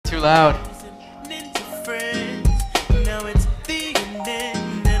Loud.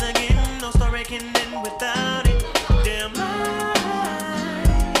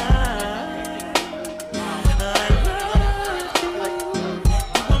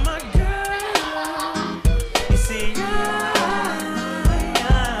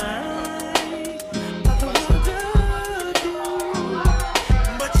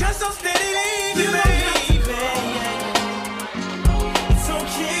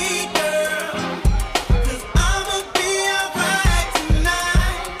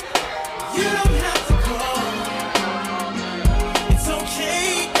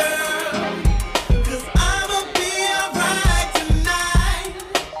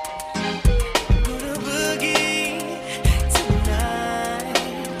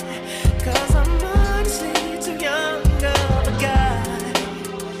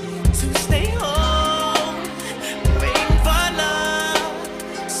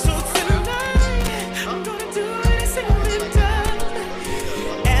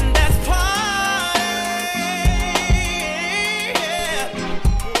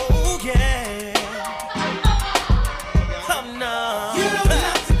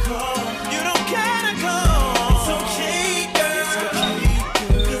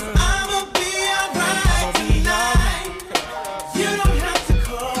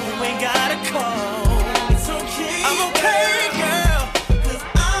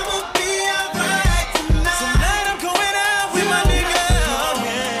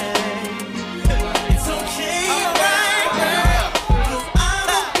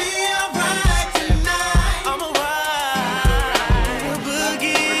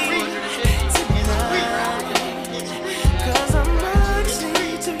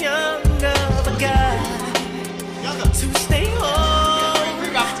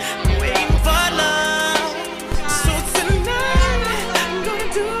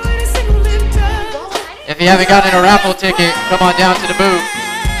 If you haven't gotten a raffle ticket, come on down to the booth.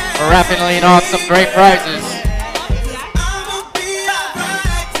 We're raffling off some great prizes.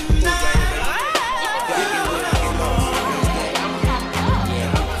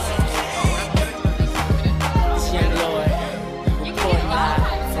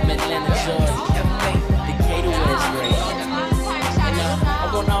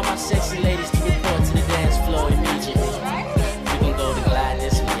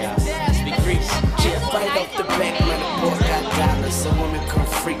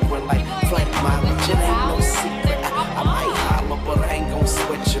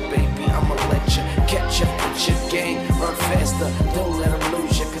 Don't let them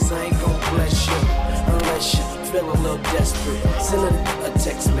lose you, cause I ain't gon' bless you unless you feel a little desperate. Send a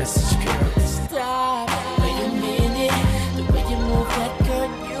text message, girl. Stop, wait a minute. The way you move that girl,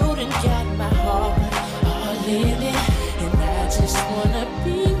 you done got my heart all in it. And I just wanna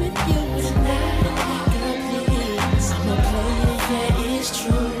be with you tonight. Girl, please, I'm a player, yeah, it's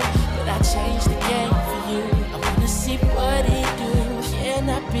true. But I changed the game for you. I wanna see what it do. Can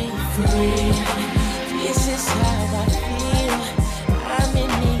I be free? This is how I feel. I'm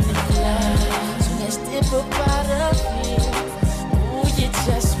in need of love. So let's dip up out of here. Ooh, you're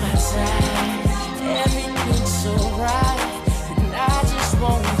just my type. Everything's so right. And I just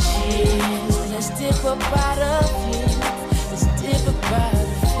want cheers. So let's dip up out of here. Let's dip up out of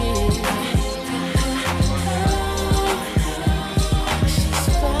here. She's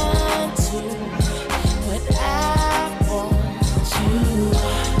fine too, but I want you.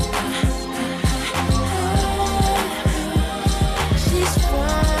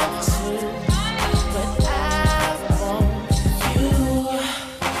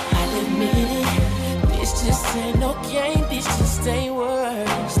 Ain't no game, these just ain't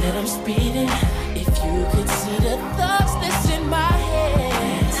words that I'm speeding. If you could see the thoughts that's in my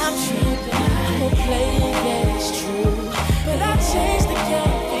head, I'm tripping, I'm a player, yeah, it's true. But I changed the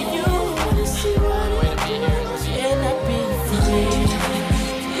game for you. Wanna see what it is? Can I be free?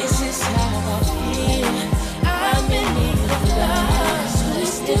 This is how I feel. I'm in need of love. So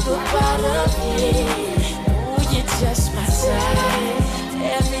let's dip up out of here. Ooh, you're just my type.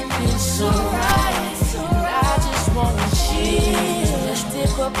 Everything's so right. Let's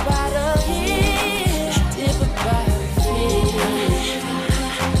dip up out of here. Let's dip up out of here.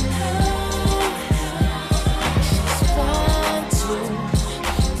 She's fine too,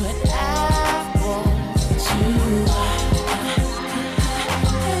 but I want you.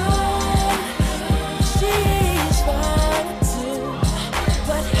 She's fine too,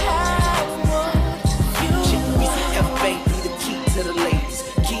 but I want you. F, baby, the key to the ladies,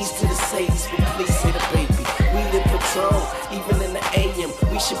 keys to the Sadies, but please say the baby. Even in the AM,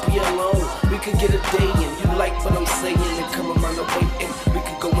 we should be alone.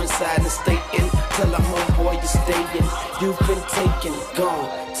 You've been taken,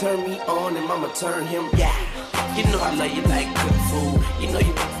 gone. Turn me on and I'ma turn him, yeah. You know I love you like good food. You know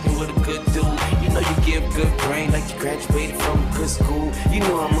you f***ing with a good dude. You know you give good brain like you graduated from a good school. You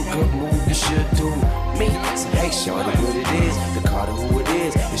know I'm a good move, you should do me. So hey shorty, what it is, the Carter who it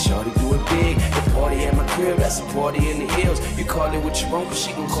is. And shorty do it big, the party at my crib, that's a party in the hills. You call it what you want, but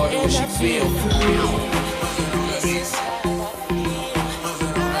she gon' call it what she feel.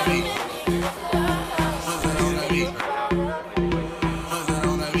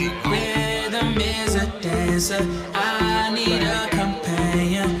 I need a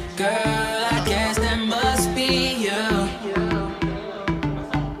companion, girl, I guess that must be you.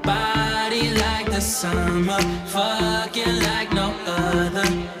 Body like the summer, fucking like no other.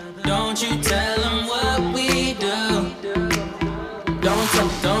 Don't you tell them what we do. Don't tell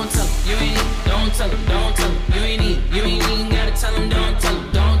them, you ain't need. Don't tell them, you ain't need. You ain't even gotta tell them, don't tell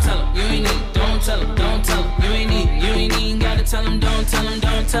them, you ain't need. Don't tell them, you ain't need. You ain't even gotta tell them, don't tell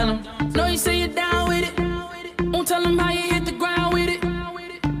them. No, you say you're down with it. Won't tell them how you hit the ground with it.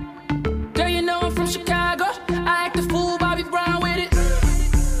 Girl, you know I'm from Chicago. I act a fool, Bobby Brown with it.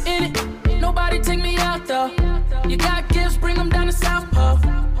 In it, nobody take me out though. You got gifts, bring them down to South Pole.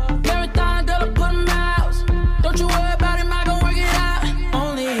 Marathon, girl, I put them out. Don't you worry about it, I gon' work it out.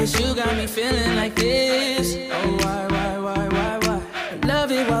 Only it's you got me feeling like this. Oh, why? I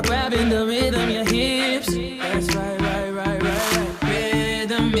love it while grabbing the rhythm, your hips. That's right.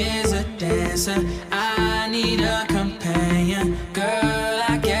 Rhythm is a dancer. I need a companion, girl,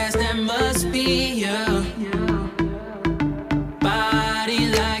 I guess that must be you. Body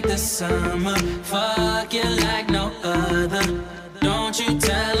like the summer, fucking like no other. Don't you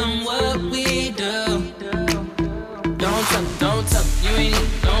tell them what we do. Don't tell them, you ain't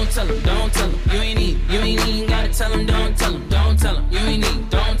need. Don't tell them, you ain't need. You ain't even gotta tell them, don't tell them, you ain't need.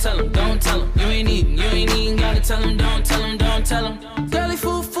 Don't tell them, you ain't need. You ain't even gotta tell them, don't tell them. Girlie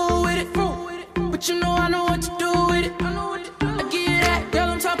fool with it. But you know I know what to do with it. I give you that, girl,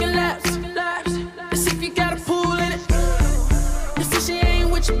 I'm talking laps. Let's see if you got a pool in it. Let's see she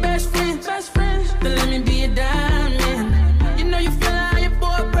ain't with your best friend. Then let me be a diamond. You know you feel how your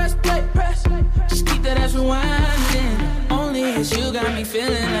boy press play. Just keep that ass rewinding. Only it's you got me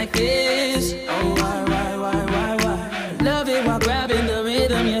feeling like this. Oh, why? Love it while grabbing the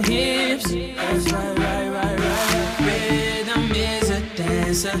rhythm, your hips. That's right. Rhythm is a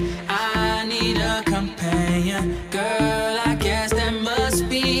dancer. I need a companion, girl, I guess that must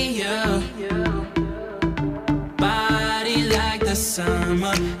be you. Body like the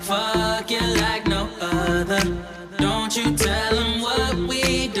summer, fucking like no other. Don't you tell them what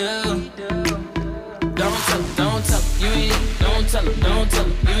we do. Don't tell them, you ain't need. Don't tell them,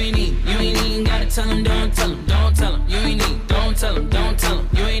 you ain't need. You ain't even gotta tell them, don't tell them, you ain't need. Don't tell them,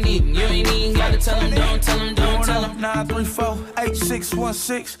 you ain't need. You ain't even gotta tell them, don't tell them.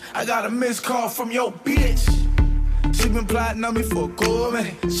 934-8616. I got a missed call from your bitch. She been plotting on me for a good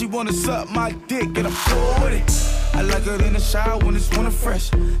minute. She wanna suck my dick and I'm cool with it. I like her in the shower when it's winter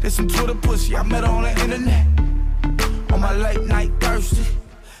fresh. There's some Twitter pussy, I met her on the internet. On my late night thirsty,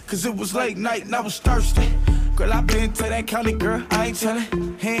 cause it was late night and I was thirsty. Girl, I been to that county, girl, I ain't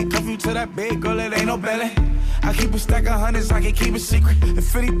tellin'. Handcuff you to that bed, girl, it ain't no belly. I keep a stack of hundreds, I can keep it secret.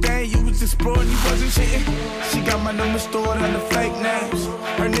 If anything, you was exploring, you wasn't cheating. She got my number stored under fake names.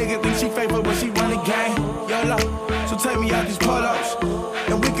 Her nigga think she faithful when she run the game. YOLO, so take me out these polos,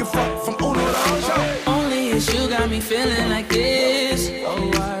 and we can fuck from Uno to Ocho. Only it's you got me feeling like this. Oh,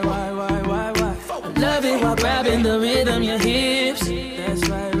 why? I love it while grabbing the rhythm, your hips. That's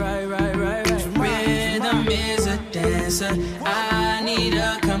right. Rhythm is a dancer. I need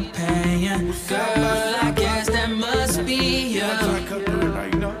a companion, girl, I guess that must be you.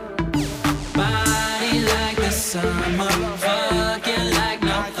 Body like the summer, fucking like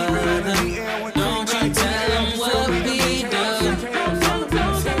no other. Don't you tell them what we do.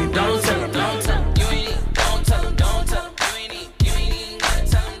 Don't tell them, you ain't need. Don't tell them, you ain't need. You ain't even gotta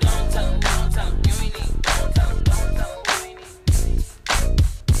tell them, don't tell them, you ain't need. Don't tell them, you ain't need.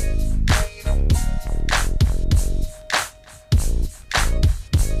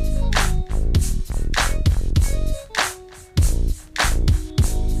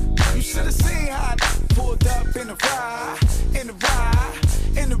 You should've seen how I pulled up in the ride.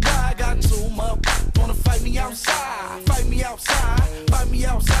 Got two motherfuckers wanna fight me outside.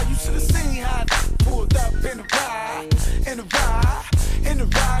 You should've seen how I pulled up in the ride.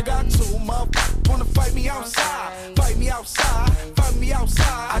 Got two motherfuckers wanna fight me outside.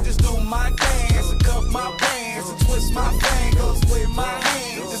 I just do my dance and cuff my bands and twist my fingers with my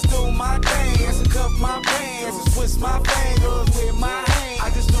hands. Just do my dance and cuff my bands and twist my fingers with my hands. I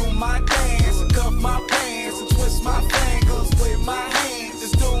just do my dance and cuff my bands and twist my fingers.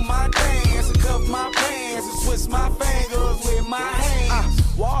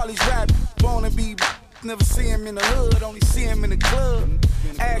 never see him in the hood, only see him in the club.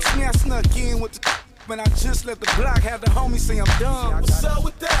 Ask me, I snuck in with the when I just let the block have the homie say I'm done. What's up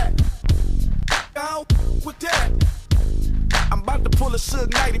with that? Out with that. I'm about to pull a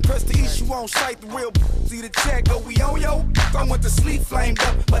Suge Knight and press the issue on sight. The real see the check, go we on yo. I went to sleep flamed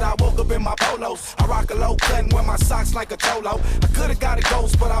up, but I woke up in my polos. I rock a low cut and wear my socks like a cholo. I could've got a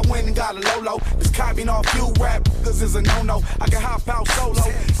ghost, but I went and got a Lolo. This copying off you rap, cause it's a no-no. I can hop out solo,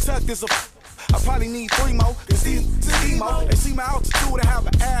 tuck is a I probably need 3 more, cause these emo. They see my altitude and have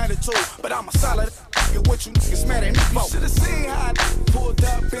an attitude, but I'm a solid get what you niggas mad at me for. You should've seen how I pulled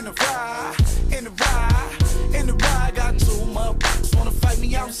up in the ride, in the ride, in the ride. Got 2 motherfuckers wanna fight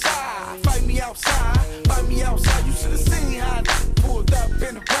me outside, fight me outside, fight me outside. You should've seen how I pulled up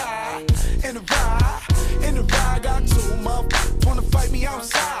in the ride, in the ride, in the ride. Got 2 motherfuckers wanna fight me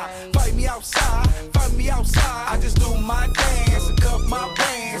outside, fight me outside, fight me outside. I just do my dance and cuff my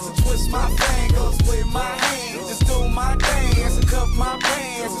pants and twist my fingers with my hands. Just do my dance and cuff my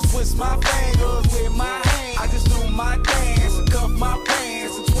pants and twist my fingers with my hands. I just do my dance and cuff my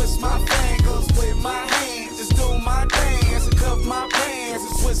pants and twist my fingers with my hands. Just do my dance and cuff my pants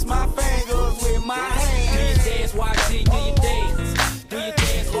and twist my fingers with my hands. Do your dance, YG, do your dance. Do your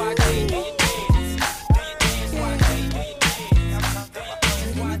dance, YG, do your dance. Do your dance, YG, do your dance.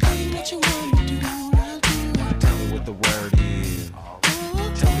 Anything that you want to do, I'll do it. Tell me what the word is.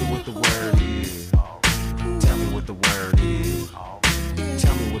 Tell me what the word is. Tell me what the word is.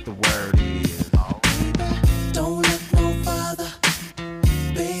 Tell me what the word is. Don't look no further,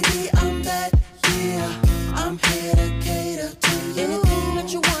 baby, I'm that, yeah. I'm here to cater to you. Anything that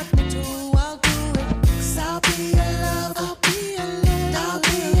you want me to, I'll do it. Cause I'll be your lover, I'll be your lover, I'll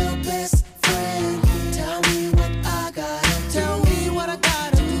be your best friend. Tell me what I gotta do, tell me what I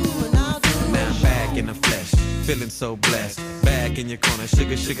gotta do, and I'll do it. Now I'm back in the flesh, feeling so blessed. Back in your corner,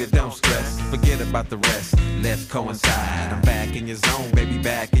 sugar, sugar, don't stress. Forget about the rest, let's coincide. I'm back in your zone, baby,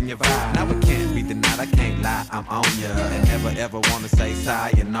 back in your vibe. Now it can't be denied, I can't lie, I'm on ya. And never ever wanna say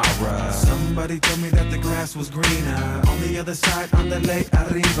sayonara. Somebody told me that the grass was greener on the other side, on the lake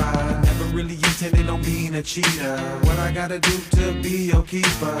arriba. Never really intended on being a cheater. What I gotta do to be your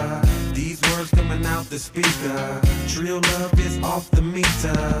keeper? These words coming out the speaker. Trill love is off the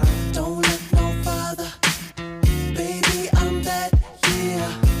meter. Don't look no further, baby, I'm that,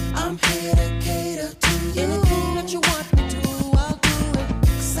 yeah. I'm here to cater to you. Anything that you want me to, I'll do it.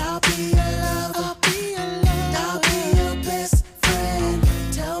 Cause I'll be your lover, I'll be your lover, I'll be your best friend.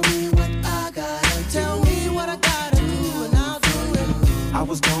 Tell me what I gotta, tell me what I gotta do, and I'll do it. I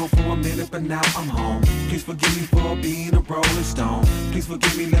was gone for a minute, but now I'm home. Please forgive me for being a rolling stone. Please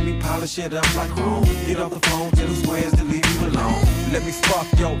forgive me, let me polish it up like chrome. Get off the phone, tell the squares to leave you alone. Let me spark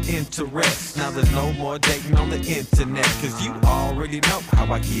your interest. Now there's no more dating on the internet. Cause you already know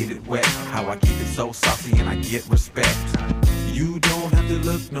how I get it wet, how I keep it so saucy and I get respect. You don't have to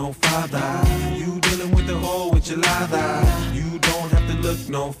look no farther. You dealing with the whole with your lather. You don't have to look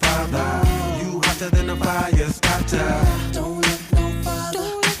no farther. You hotter than a fire starter. Don't look no further,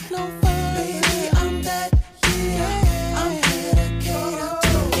 don't look no further, baby, I'm that, yeah. I'm here to cater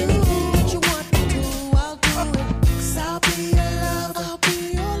to anything that you want me to, I'll do it. Cause I'll be your lover, I'll be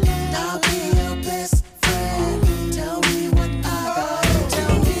your lover, I'll be your best friend. Tell me what I gotta,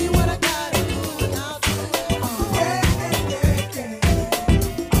 tell me what I gotta do, and I'll do it.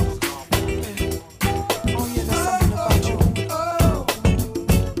 Oh yeah, there's something about you.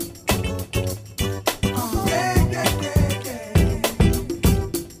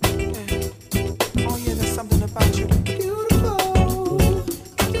 Oh yeah, there's something about you. Beautiful,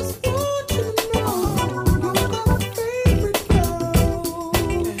 I just want you to know you're my favorite girl.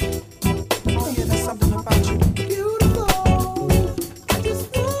 Oh yeah, there's something about you. Beautiful, I just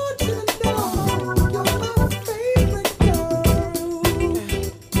want you to know you're my favorite girl.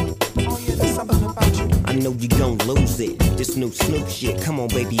 Oh yeah, there's something about you. I know you gon' lose it. This new Snoop shit. Come on,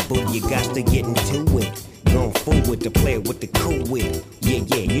 baby boo, you got to get into it. Going forward to play it with the cool wit. Yeah,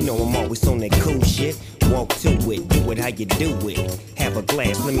 you know I'm always on that cool shit. Walk to it, do it how you do it. Have a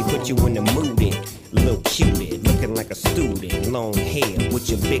glass, let me put you in the mood. Little cutie, looking like a student. Long hair with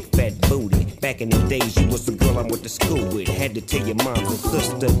your big fat booty. Back in the days, you was the girl I went to school with. Had to tell your mom and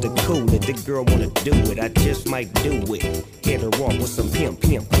sister to cool it. The girl wanna do it, I just might do it. Hit her off with some pimp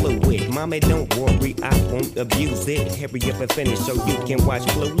fluid. Mommy, don't worry, I won't abuse it. Hurry up and finish so you can watch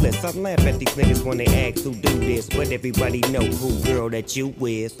Clueless. I laugh at these niggas when they ask who do this, but everybody know who girl that you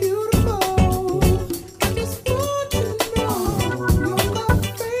is. Beautiful, I just want you to know you're my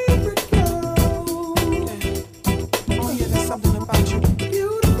favorite girl. Oh yeah, there's something about you.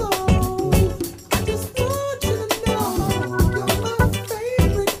 Beautiful, I just want you to know you're my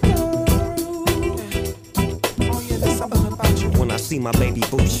favorite girl. my baby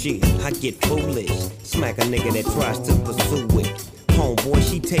boo shit. I get foolish. Smack a nigga that tries to pursue it. Homeboy,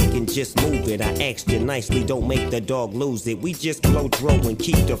 she taking, just move it. I asked you nicely, don't make the dog lose it. We just blow throw and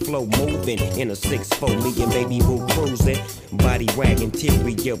keep the flow moving. In a 6'4", me and baby boo cruising. Body wagging,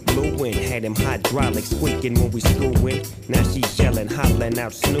 interior blueing. Had him hydraulic squeaking when we screwing. Now she yelling, hollering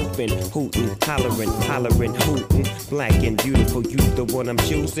out, snooping, hooting, hollering, hooting. Black and beautiful, you the one I'm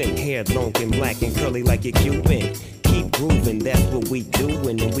choosing. Hair long and black and curly like a Cuban. Keep grooving, that's what we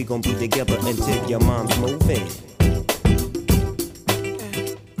doing, and we gon' be together until your mom's moving.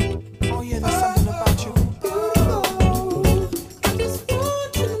 Oh yeah, there's something about you. I just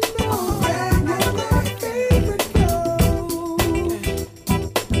want you to know you're my favorite girl.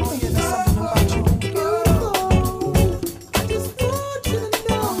 Oh yeah, there's something about you. I just want you to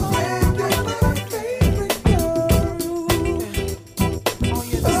know you're my favorite girl. Oh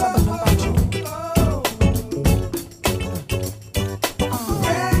yeah, there's something about you.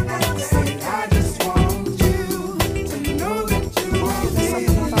 I just want you to know that you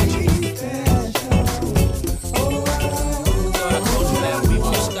I thought I told you that we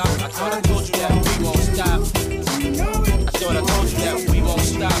won't stop. I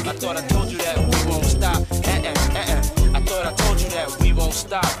thought I told you that we won't stop. I thought I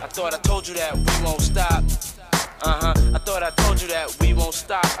told you that we won't stop. I thought I told you that we won't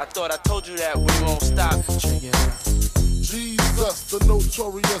stop. I thought I told you that we won't stop. Jesus, the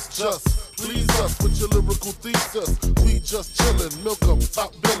notorious just. Please us with your lyrical thesis. We just chillin', milk 'em,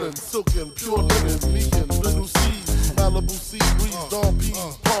 top billin', silkin', pure linen, me and little C. Malibu sea breeze, dawn peas,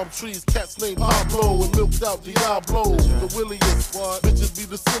 palm trees, cats named Pablo and milked out Diablo. The williest, bitches be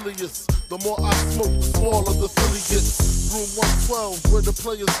the silliest. The more I smoke, the smaller the silly gets. Room 112, where the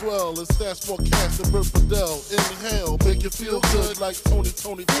players dwell, and stash more cash than Bert Fidel. Inhale, make you feel good like Tony.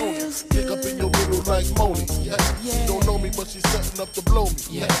 Pick up in your middle like Moni. Yeah. Don't know me, but she's setting up to blow me.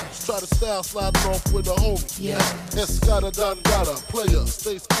 Yeah. Try to style sliding off with a homie. Yeah. Escada Dangada, player,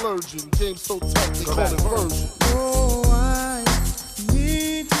 stay splurging. Game so tight, they call it version. Oh, I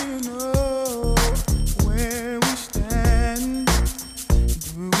need to know where we stand.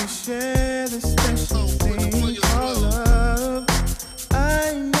 Do we share the special thing called love?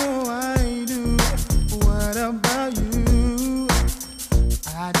 I know I do. What about you?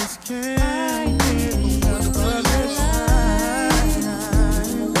 I just can't get enough of this time. I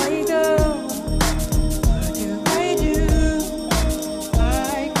know what do I do? I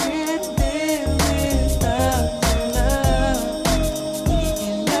can't live without your love.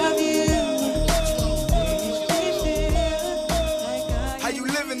 And love you. How you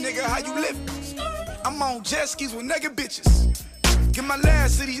living, nigga? How you living? I'm on jet skis with nigga bitches. Get my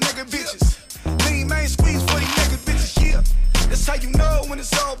last to these nigga bitches. Lean main squeeze for these nigga bitches, yeah. That's how you know when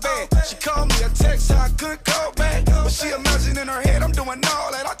it's all bad. She called me a text, I couldn't call back. But she imagine in her head I'm doing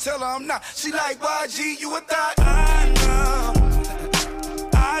all that. I tell her I'm not. She like, YG, you a thought? I know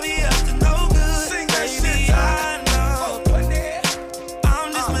I be up to no good. Sing that shit, I know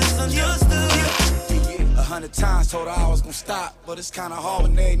I'm just misunderstood. 100 times told her I was gonna stop, but it's kinda hard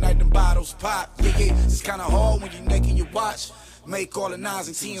when every night them bottles pop. Yeah, it's kinda hard when you naked your watch. Make all the 9s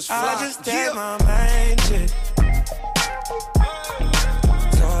and 10s fly. I just did my main shit.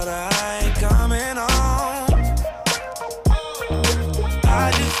 Told her I ain't coming home.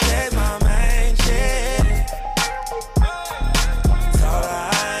 I just did my main shit. Told her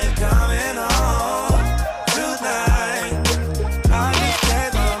I ain't coming home tonight. I just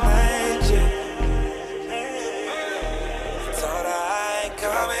did my main shit. Told her I ain't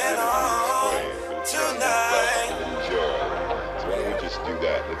coming home tonight. So why don't we just do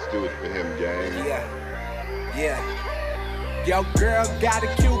that? Let's do it for him, gang. Yeah. Yo, girl got a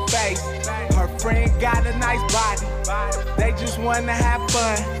cute face. Her friend got a nice body. They just wanna have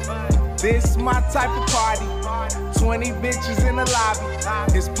fun. This my type of party. 20 bitches in the lobby.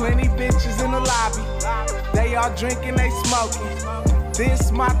 There's plenty bitches in the lobby. They all drinking, they smoking.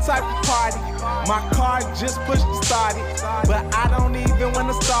 This my type of party. My car just pushed to start it, but I don't even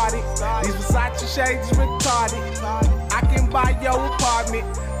wanna start it. These Versace shades is retarded. I can buy your apartment.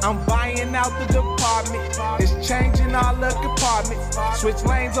 I'm buying out the department. It's changing all the compartments. Switch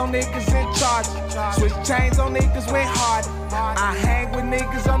lanes on niggas in charge. Switch chains on niggas went hard. I hang with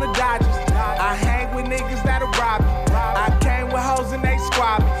niggas on the Dodgers. I hang with niggas that'll rob me. I came with hoes and they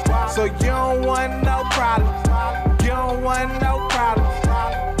squab me. So you don't want no problems. You don't want no problems.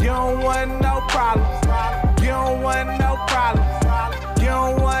 You don't want no problems. You don't want no problems. You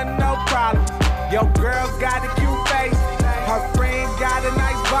don't want no problems. Your girl got a cute face. Her friend got a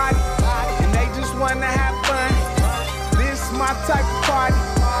nice body. And they just wanna have fun. This my type of party.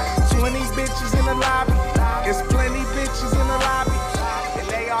 20 bitches in the lobby. There's plenty bitches in the lobby.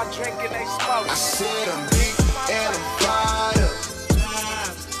 drinking, they smoke. I said I'm deep and I'm fired up.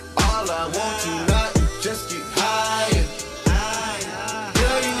 All I want tonight is just get higher.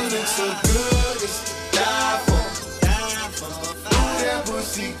 Girl, you look so good, it's to die for. Ooh, that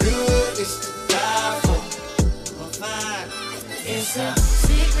pussy good, it's to die for. It's a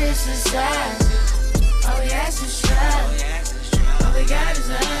secret society. All we ask is try. All we got is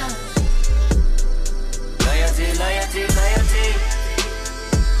love. Loyalty, loyalty, loyalty.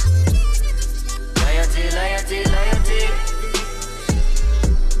 Loyalty, loyalty, loyalty.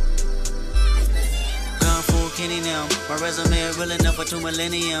 Gone full Kenny now. My resume is real enough for 2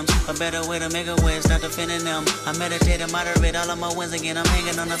 millenniums. A better way to make a way, start defending them. I meditate and moderate all of my wins again. I'm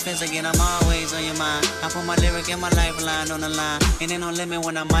hanging on the fence again. I'm always on your mind. I put my lyric and my lifeline on the line. Ain't no limit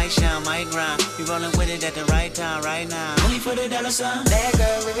when I might shine, might grind. Be rolling with it at the right time, right now. Only for the dollar sign. That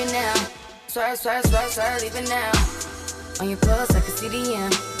girl with me now. Swerve, swerve, swerve, swerve, leave it now. On your pulse, I can see the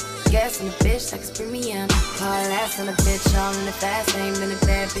M. Gas on the bitch, like it's premium. Hard ass on the bitch, all in the fast lane. Been a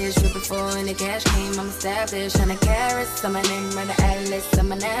bad bitch, with before and the cash came. I'm established, 100 carats. I'm a name, run the atlas. I'm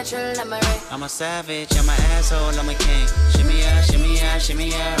a natural, I'm a ring. I'm a savage, I'm an asshole, I'm a king. Shimmy out, shimmy out,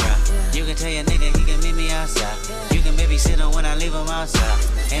 shimmy out, right. You can tell your nigga he can meet me outside. You can babysit him when I leave him outside.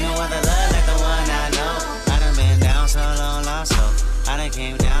 Ain't no other love like the one I know. I done been down so long, lost so. I done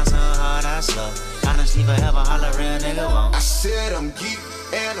came down so hard, I slow. Honestly, forever, all a real nigga won't. I said I'm geek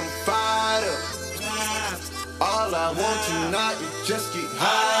and I'm fired up. All I want tonight is just get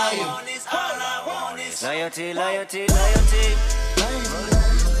higher. Loyalty, loyalty, loyalty.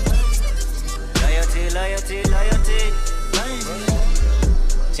 Loyalty, loyalty, loyalty.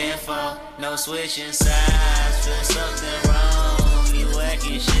 10-4, no switching sides. Feel something wrong. You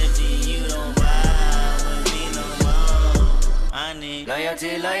acting shifty, you don't vibe with me no more. I need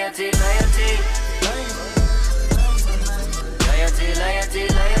loyalty, loyalty, loyalty. Loyalty, loyalty,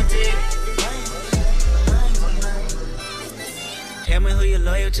 loyalty. Tell me who you're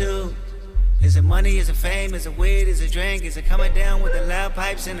loyal to. Is it money, is it fame, is it weed, is it drink? Is it coming down with the loud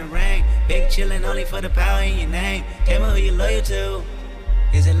pipes in the rain? Big chillin' only for the power in your name. Tell me who you're loyal to.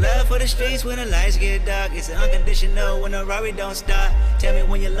 Is it love for the streets when the lights get dark? Is it unconditional when the Rari don't start? Tell me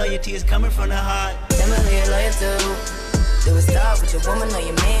when your loyalty is coming from the heart. Tell me who you're loyal to. Do it start with your woman or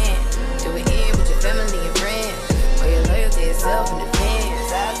your man? Do it end with your family and friends? Or your loyal to yourself in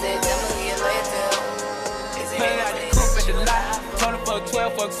defense? I said, tell me who you're loyal to. Is it Pulling out the coupe at the lot. Told him fuck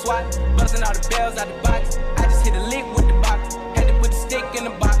 12, fuck SWAT. Busting all the bells out the box. I just hit a lick with the box. Had to put the stick in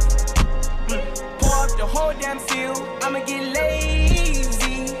the box. Pour up the whole damn seal. I'ma get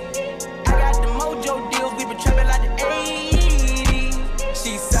lazy. I got the mojo deals. We been trapping like the 80s.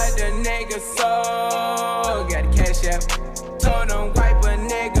 She said the nigga so. Got the cash out. Told him wipe a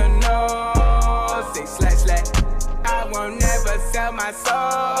nigga no. Say slash slash. I won't never sell my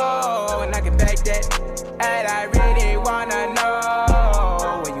soul. And I can back that. And I really wanna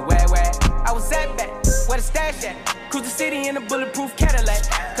know where you at, where? I was at back, where the stash at? Cruise the city in a bulletproof Cadillac.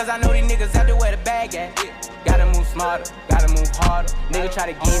 Cause I know these niggas out there where the bag at. Gotta move smarter, gotta move harder. Nigga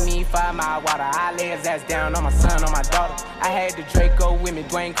try to give me 5 mile water. I lay his ass down on my son, on my daughter. I had the Draco with me,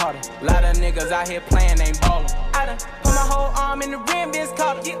 Dwayne Carter. A lot of niggas out here playing, ain't ballin'. I done put my whole arm in the rim, Vince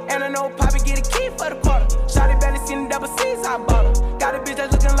Carter. And I know Poppy get a key for the quarter. Shawty barely seen the double C's, I bought her. Got a bitch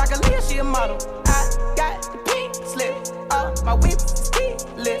that's looking like a Leah, she a model. I got the pink slip, my whip is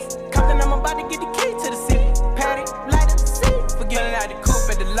keyless. Compton, I'm about to get the key to the city. Patty, light up the city. Forgetting out the coupe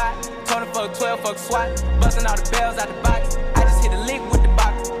at the lot. Told him fuck 12, fuck SWAT. Busting all the bells out the box. I just hit a lick with the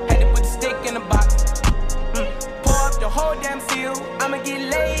box. Had to put the stick in the box. Pour up the whole damn seal. I'ma get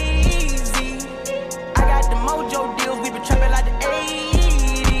lazy. I got the mojo deals. We been trapping like the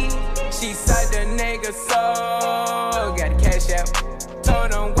 80s. She said the nigga so. Got the cash out.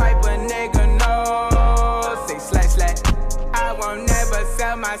 Told him wipe a nigga no. Say slash slash. I won't never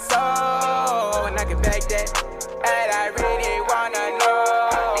sell my soul. And I can back that. And I really wanna know.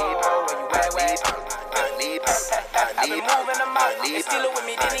 I've been moving them out. They steal it with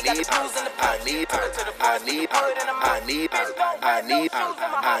me, then he got the blues in the pouch. Put it to the floor, put it in the mouth.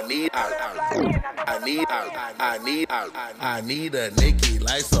 I need a Nikki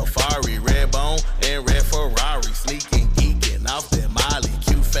like Safari, red bone and red Ferrari, sneaking, geeking off that Molly,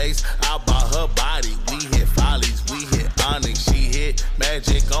 cute face. I bought her body. We hit follies, we hit Onyx, she hit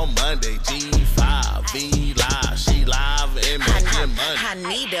Magic on Monday. G5, V live, she live and making money. I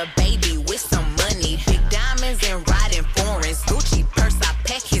need a baby with some money, big diamonds and riding foreigns. Gucci purse, I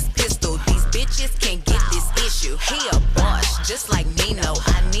pack his pistol. These bitches can't get this issue. He a boss, just like Nino.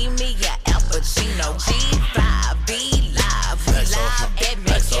 I need me a Al Pacino. G5, V live, we live, that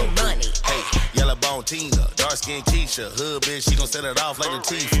making money. Hey, yellow bone Tina, dark skin Keisha, hood bitch, she gon' set it off like a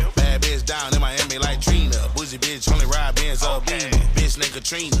Tifa. Bad bitch down in Miami like Trina. Bougie bitch only ride Benz or Beamer. Bitch named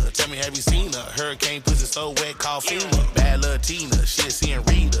Katrina, tell me have you seen her? Hurricane pussy so wet, call FEMA. Bad little Tina, shit seeing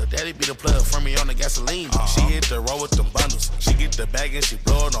Rita. Daddy be the plug for me on the gasoline. She hit the road with them bundles. She get the bag and she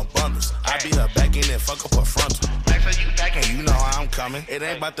blow it on bundles. I be her back in and fuck up her frontal. And you know how I'm coming. It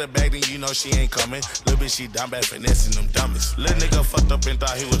ain't about the bag, then you know she ain't coming. Little bitch, she down bad finessing them dummies. Little nigga fucked up and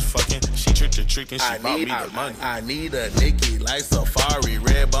thought he was fucking. She tricked the trick and she bought me the money. I need a Nicki like Safari,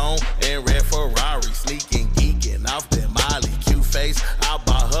 red bone and red Ferrari. Sneaking, geeking off that Molly. Cute face, I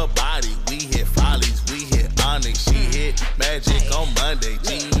bought her body. We hit Follies, we hit Onyx. She hit Magic on Monday.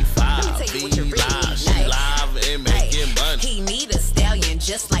 G5, V live, she live and making money. He need a stallion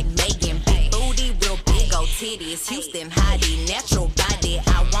just like Megan. Big booty, real big old titties. Houston hottie, natural body.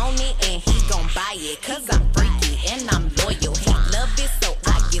 I want it and he gon' buy it. Cause I'm freaky and I'm loyal. He love it so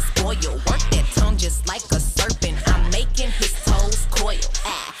I get spoiled. Work that tongue just like a serpent. I'm making his toes coil.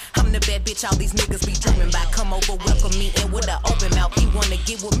 I'm the bad bitch all these niggas be dreaming about. Come over, welcome me in with an open mouth. He wanna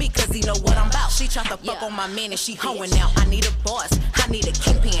get with me cause he know what I'm about. She try to fuck on my man and she hoeing out. I need a boss, I need a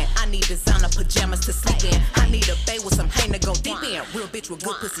kingpin. I need designer pajamas to sleep in. I need a bae with some hair to go deep in. Real bitch with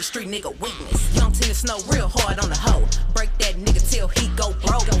good pussy, street nigga weakness. Young Tina Snow real hard on the hoe. Break that nigga till he go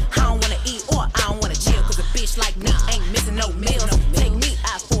broke. I don't wanna eat or I don't wanna chill. Cause a bitch like me ain't missing no meals. Take me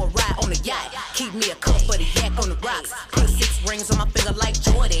out for a ride on the yacht. Keep me a cup for the yak on the rocks. Put 6 rings on my finger like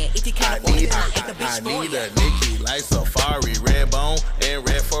Jordan. If you can't afford it, then I ain't the bitch for you. I need a Nicki like Safari, red bone and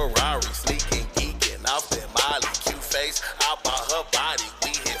red Ferrari. Sneaking, geeking off that Molly. Cute face, I bought her body. We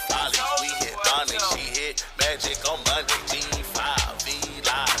hit Follies, we hit Onyx. She hit Magic on Monday. G5, V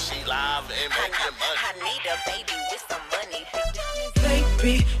live, she live and making money. I need a baby with some money.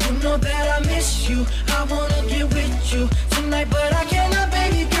 Baby, you know that I miss you. I wanna get with you tonight, but I cannot,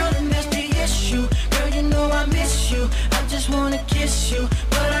 baby girl, and that's the issue. Girl, you know I miss you. I just wanna kiss you,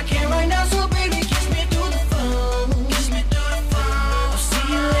 but I can't right now. So baby, kiss me through the phone. Kiss me through the phone. I'll see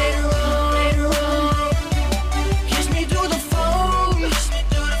you later on. Later on. Kiss me through the phone. Kiss me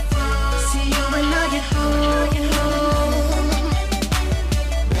through the phone. See you when I get home.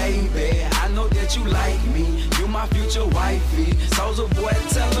 Baby, I know that you like me. You my future wifey. Soulja boy,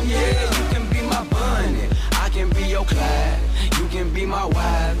 tell him, yeah, you can be my bunny. I can be your Clyde. You can be my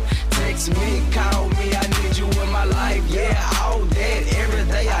wife. Text me, call me, I need you in my life. Yeah, all that, every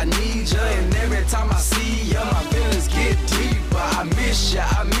day I need you. And every time I see you, my feelings get deeper. I miss ya,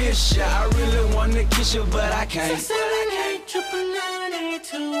 I miss ya. I really wanna kiss you, but I can't.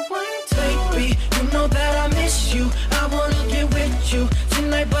 678-999-8212. Baby, you know that I miss you. I wanna get with you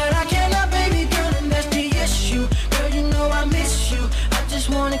tonight, but I cannot, baby girl, and that's the issue. Girl, you know I miss you. I just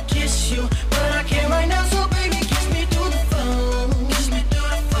wanna kiss you, but I can't right now. So baby, kiss me through the phone. Kiss me through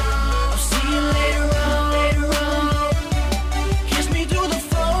the phone. I'll see you later on. Later on. Kiss me through the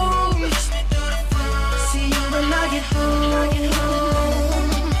phone. Kiss me through the phone. See you when I get home.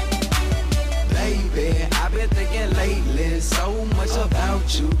 Baby, I've been thinking lately so much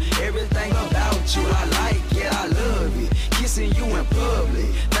about you. Everything about you, I like it, I love it. Kissing you in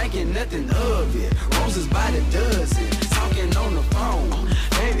public, thinking nothing of it. Roses by the dozen, talking on the phone.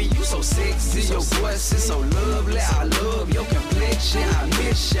 Baby, you so sexy, your voice is so lovely. I love your complexion. I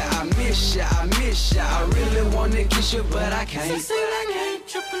miss ya, I miss ya, I miss ya. I really wanna kiss you, but I can't.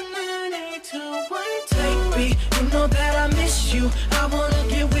 678-999-8212. Baby, you know that I miss you. I wanna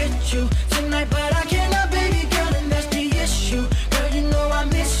get with you tonight, but I cannot, baby girl, and that's the issue. Girl, you know I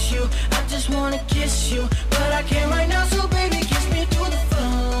miss you. I just wanna kiss you, but I can't right now. So baby, kiss me through the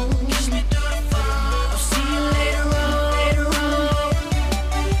phone. Kiss me through the phone. I'll see you later on. Later on.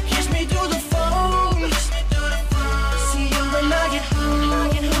 Kiss me through the phone. Kiss me through the phone. See you when I get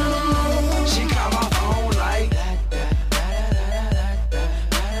home. She called my phone like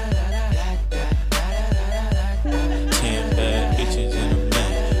 10 bad bitches in a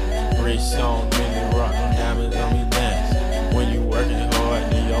man. Rich on mini rock, diamonds on me dance. When you working hard,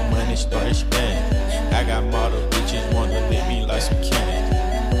 then your money start expanding. I got model bitches wanna lick me like some candy.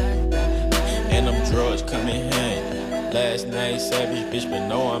 And them drugs come in handy. Last night savage bitch, but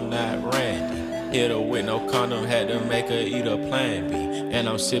no I'm not Randy. Hit her with no condom, had to make her eat a Plan B. And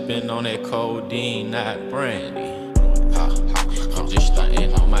I'm sipping on that codeine, not brandy. I'm just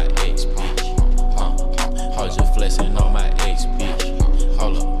stunting on my ex bitch. I'm just flexing on my ex bitch.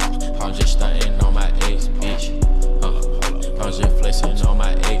 Hold up, I'm just stunting on my ex bitch. I'm just flexing on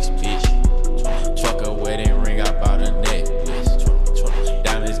my ex bitch. Truck a wedding ring, I bought a necklace.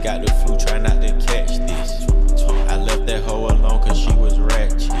 Diamonds got the flu, try not to catch this. I left that hoe alone cause she was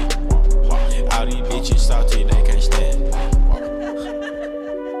ratchet. All these bitches salty, they can't stand it.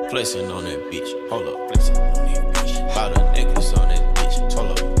 Flexing on that bitch, hold up, flexing on that bitch. Bought a necklace on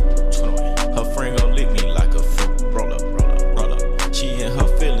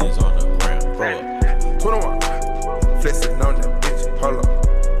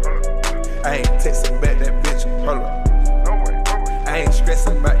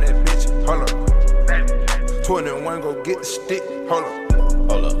stressing about that bitch. Hold up. 21 go get the stick. Hold up.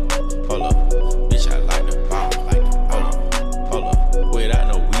 Hold up, hold up. Bitch, I like the ball. Hold up. Without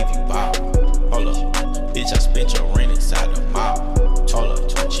no weave, you ball. Hold up. Bitch, I spent your rent inside the mall. Hold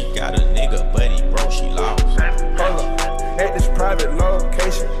up. She got a nigga, but he broke, she lost. Hold up. At this private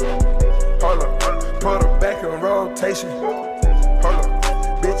location. Hold up. Put her back in rotation. Hold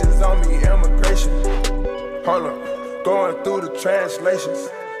up. Bitches on me, immigration. Hold up. Going through the translations.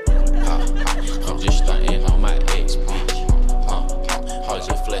 I'm just stunting on my ex, bitch. I'm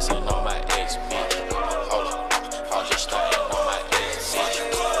just flexing on my ex, bitch. Hold up. I'm just stunting on my ex, bitch.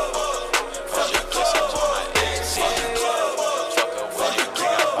 I'm just flexing on my ex, bitch. Fuck up what you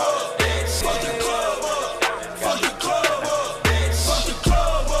bring up all the ex, bitch. Fuck the club up, fuck the club up, fuck the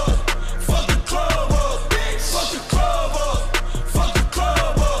club up, fuck the club up, fuck the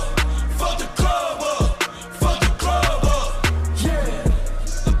club up, fuck the club up, fuck the club up, yeah.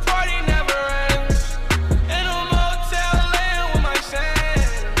 The party never ends. In a motel laying with my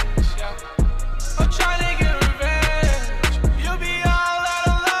sands. Yeah. I'm trying to get revenge. You'll be all out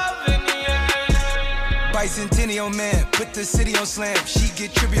of love in the end. Bicentennial man, put the city on slam. She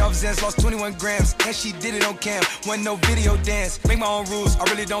get trippy off Zans, lost 21 grams, and she did it on cam. Wasn't no video dance, make my own rules. I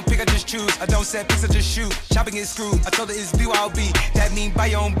really don't pick, I just choose. I don't set picks, I just shoot. Shopping is screwed. I told her it's BYOB, that mean buy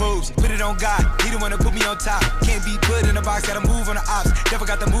your own boobs. Put it on God, he the one to put me on top. Can't be put in a box, gotta move on the ops. Never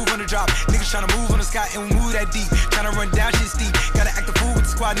got the move on the drop. Niggas tryna move on the sky and we move that deep. Tryna run down shit steep. Gotta act the fool with the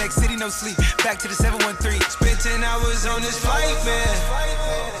squad, next city, no sleep. Back to the 713. Spent 10 hours on this flight, man.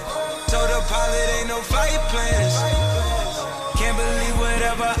 Told the pilot ain't no flight plans. Can't believe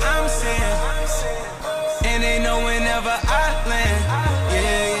whatever I'm saying. And they know whenever I land. Yeah,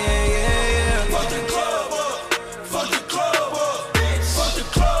 yeah, yeah, yeah. Fuck the club up, fuck the club up, fuck the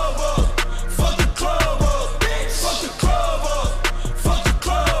club up, fuck the club up, fuck the club up, fuck the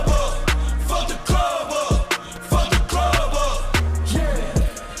club up, fuck the club up, fuck the club up,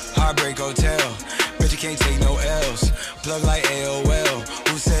 yeah. Heartbreak Hotel, but you can't take no L's. Plug like AOL,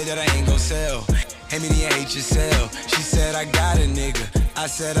 who said that I ain't gon' sell? Hand me the HSL, she said I got a nigga. I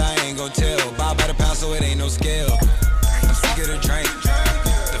said I ain't gon' tell. Buy by the pound so it ain't no scale. I'm sick of the drink,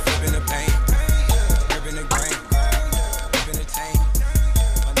 the flipping the paint, ripping the grain, ripping the tank.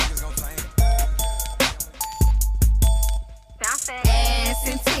 My niggas gon' flame. Ass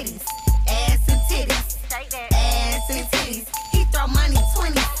and titties, ass and titties, ass and titties. He throw money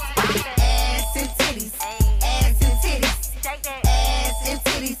 20. Ass and titties, ass and titties, ass and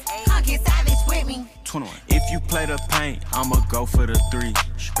titties. Come get savage with me. 21. If you play the paint, I'ma go for the 3.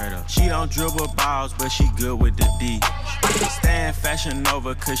 Straight up. She don't dribble balls, but she good with the D. Stay in Fashion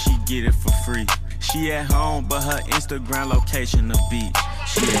Nova, cause she get it for free. She at home, but her Instagram location the beach.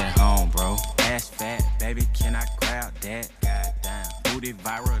 She at home, bro. Ass fat, baby, can I grab that? Goddamn. Booty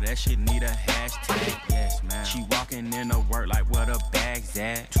viral, that shit need a hashtag. Yes, man. She walking in the work like where the bag's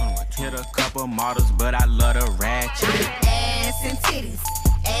at. 21. Hit a couple models, but I love the ratchet. Ass and titties,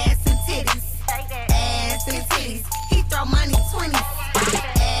 ass and titties, ass and titties. He throw money 20.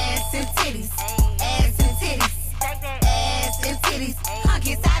 Ass and titties, ass and titties, ass and titties. Come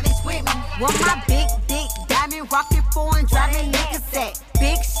get savage with me. With my big dick, diamond rockin' foreign, driving niggas at.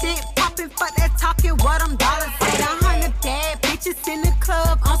 Big shit poppin', fuck that talking, what I'm dollars at. 100 bad bitches in the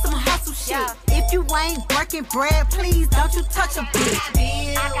club on some hustle shit. If you ain't working bread, please don't you touch a bitch.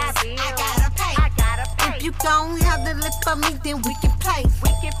 Bills, I gotta pay. If you don't have the lip for me, then we can play.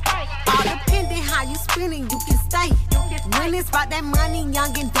 All depending how you spending, you can stay. When it's about that money,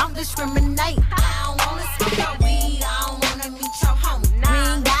 young and don't discriminate. I don't wanna smoke your weed, I don't wanna meet your homie. You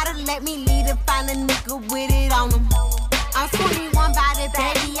ain't gotta let me lead and find a nigga with it on him. I'm 21 by the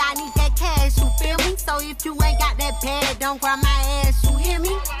baby, I need that cash, you feel me? So if you ain't got that bag, don't grab my ass, you hear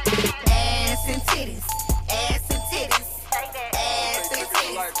me? Ass and titties, ass and titties, ass and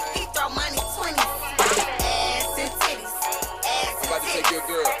titties. He throw money 20. Ass and titties, ass and titties. About to take your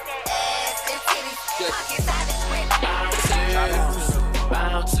girl. Ass and titties.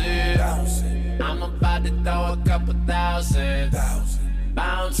 Bounce it. I'm about to throw a couple thousand.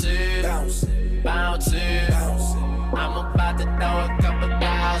 Bounce it. Bounce it. I'm about to throw a couple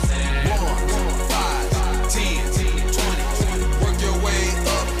thousand. 1, 5, 10, 20. Work your way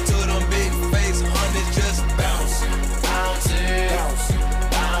up to them big face hundreds. Just bounce. Bounce it.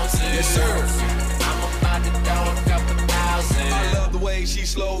 Bounce it. Yes, sir. I'm about to throw a couple thousand. I love the way she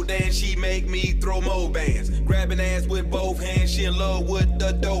slow dance, she make me throw more bands. Grabbing ass with both hands, she in love with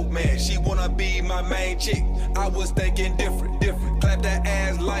the dope man. She wanna be my main chick, I was thinking different. Clap that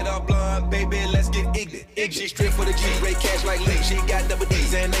ass, light up blonde, baby, let's get ignorant. She strip for the G, rate cash like Lee. She got double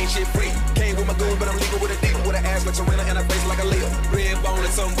D's and ain't shit free. Came with my goon, but I'm legal with a diva. With an ass like Serena and a face like a Leo. Red bone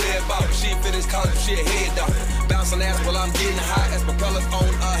and some red bottom. She finished college, she a head doctor. Bouncing ass while I'm getting high as propellers on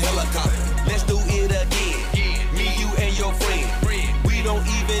a helicopter. Let's do it again, me, you, and your friend. We don't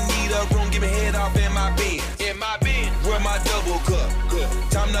even need a room, give me head off in my bed. Where my double cup,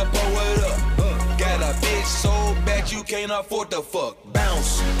 time to pour it up. Got a bitch so bad you can't afford to fuck.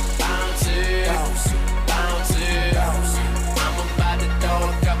 Bounce, bounce it, bounce, bounce it, bounce. I'm about to throw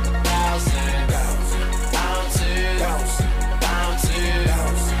a couple thousand. Bounce, bounce it, bounce, bounce it,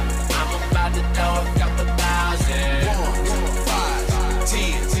 bounce. I'm about to throw a couple thousand. 1, 5,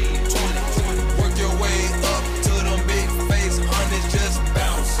 10, 20. Work your way up to them big face hundreds. Just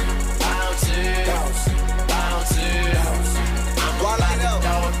bounce, bounce it, bounce, bounce it, bounce. I'm about to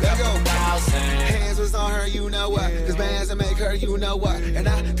throw a couple thousand. Hands was on her, you know what? Cause bands that make her, you know what? And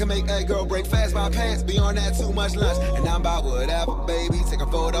I can make a girl break fast my pants. Beyond that, too much lunch. And I'm about whatever, baby. Take a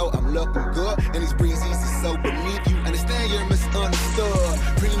photo, I'm looking good. And these breezes is so beneath you. Understand you're misunderstood.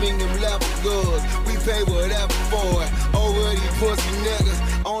 Premium level goods. We pay whatever for it. Over these pussy niggas.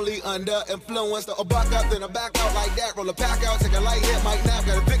 Only under influence. A buck up, then a back out like that. Roll a pack out, take a light hit, might nap.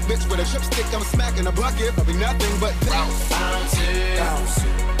 Got a big bitch with a chipstick, I'm smacking a bucket. Probably nothing but bounce. Bounce it, bounce,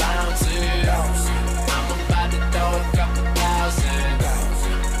 bounce it, bounce. I'm about to throw a couple thousand. Bounce,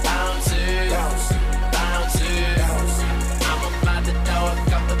 bounce it, bounce, bounce it, bounce. I'm about to throw a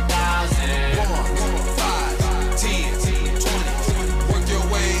couple thousand. 1, 5, 10, 20. Work your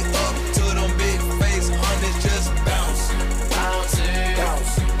way up to them big face hundreds. Just bounce, bounce it,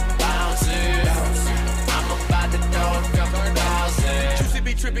 bounce, bounce it, bounce. I'm about to throw a couple thousand. Juicy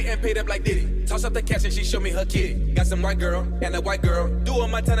be trippy and paid up like Diddy. Toss up the cash and she show me her kitty. Got some white girl and a white girl.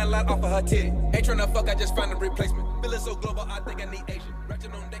 Doing my ton a lot off of her titty. Ain't tryna fuck, I just find a replacement. Feeling so global, I think I need Asian.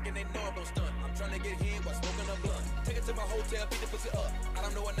 Ratchet on deck and they know I'm gon' stun. I'm tryna get hit while smoking a blunt. Take it to my hotel, beat the pussy up. I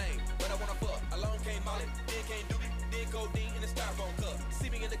don't know her name, but I wanna fuck. Alone came Molly, then came Doobie, then codeine in the styrofoam cup. See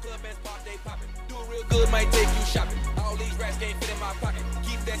me in the club, bands pop, they poppin'. Do it real good, might take you shopping. All these rats can't fit in my pocket.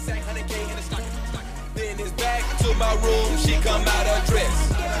 Keep that sack, 100K in the stocking. Then it's back to my room, she come out her dress.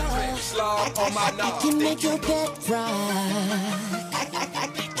 Slob on my knob. I can make your bed right. I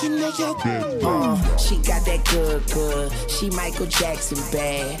can make your bed. She got that good. She Michael Jackson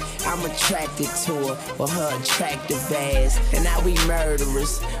bad. I'm attracted to her for her attractive ass. And now we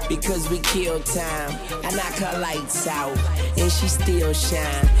murderers because we kill time. I knock her lights out and she still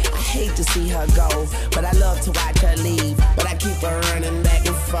shine. I hate to see her go, but I love to watch her leave. But I keep her running back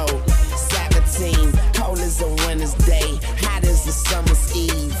and forth. Soccer team, cold as a winter's day, hot as a summer's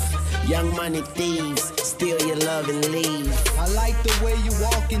eve. Young money thieves, steal your love and leave. I like the way you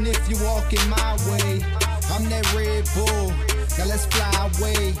walking if you walking my way. I'm that Red Bull, now let's fly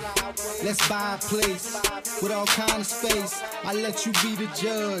away. Let's buy a place with all kind of space. I let you be the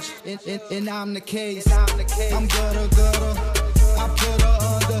judge, and I'm the case. I'm gutter, I put her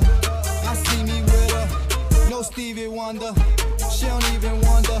under. I see me with her, no Stevie Wonder. She don't even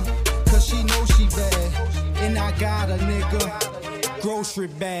wonder, cause she knows she bad. And I got a nigga, grocery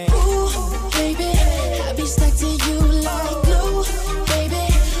bag. Ooh, baby, I be stuck to you like glue. Baby,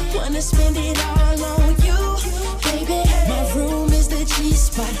 wanna spend it all on you. Baby, my room is the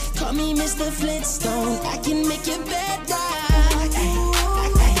G-spot. Call me Mr. Flintstone. I can make your bed right.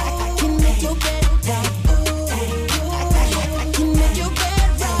 I can make your bed right. I can make your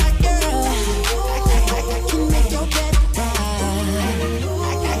bed right, girl. I can make your bed right.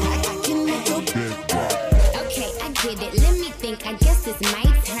 I can make your bed right. Okay, I get it. Let me think. I guess it's my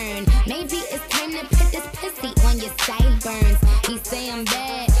turn. Maybe it's time to put this pussy on your sideburns. He say I'm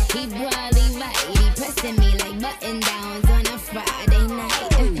bad. He probably right. He pressing me like button downs on a Friday night.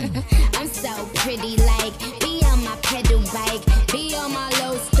 I'm so pretty, like be on my pedal bike, be on my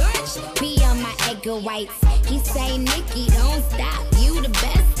low starch, be on my egg whites. He say, Nikki, don't stop, you the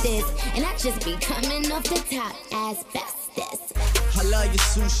bestest, and I just be coming off the top as bestest. I love your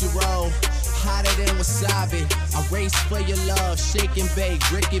sushi roll, hotter than wasabi. I race for your love, shake and bake,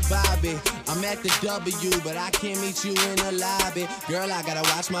 Ricky Bobby. I'm at the W, but I can't meet you in the lobby. Girl, I gotta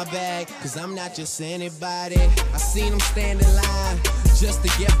watch my bag, cause I'm not just anybody. I seen him stand in line, just to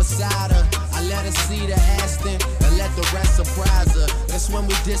get beside her. I let her see the Aston, and let the rest surprise her. That's when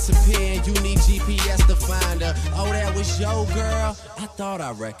we disappear, and you need GPS to find her. Oh, that was your girl? I thought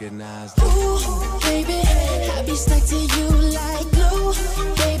I recognized her. Ooh, baby, I be stuck to you like glue.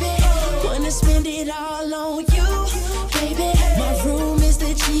 Baby, Wanna spend it all on you, baby. My room is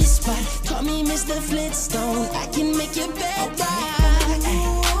the G-spot. Call me Mr. Flintstone. I can make your bed rock.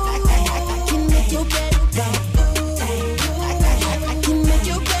 I can make your bed rock. I can make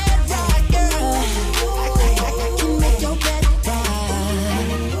your bed rock, girl. I can make your bed rock.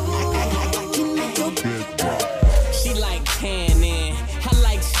 I can make your bed rock. She like tanning, I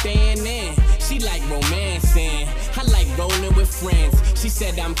like staying in. She like romancing, I like rolling with friends. She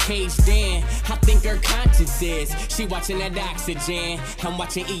said I'm caged in, I think her conscience is. She watching that Oxygen, I'm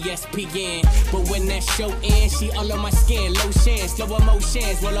watching ESPN. But when that show ends, she all on my skin. Lotion, slow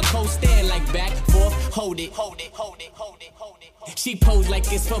emotions, roller coaster, like back, forth, hold it. She posed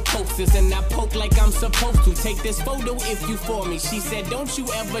like it's for posters, and I poke like I'm supposed to. Take this photo if you for me. She said, don't you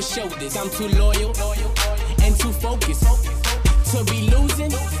ever show this. I'm too loyal and too focused to be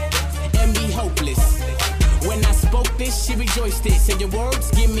losing and be hopeless. When I spoke this, she rejoiced it. Said your words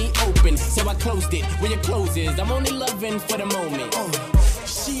give me open, so I closed it. Where your clothes is, I'm only loving for the moment.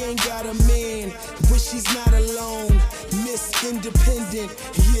 She ain't got a man, but she's not alone. Miss Independent,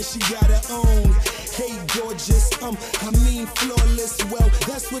 yeah, she got her own. Hey, gorgeous, I mean flawless. Well,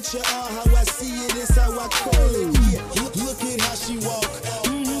 that's what you are. How I see it is how I call it. Yeah, look at how she walk.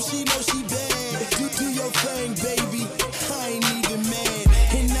 She know she bad. Do your thing, baby. I ain't even mad,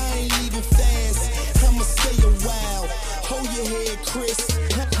 and I ain't leaving fast. I'ma stay a while. Hold your head, Chris.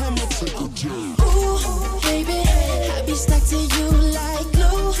 I'ma take a journey. Ooh, baby, I be stuck to you like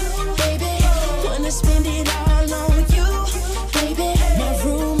glue, baby. Wanna spend it all on you, baby. My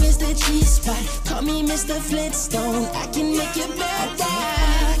room is the G-spot. Call me Mr. Flintstone. I can make your bed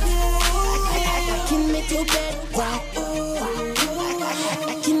rock. I can make your bed rock.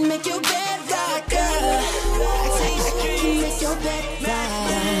 I can make your bed rock, girl. I can make your bed rock.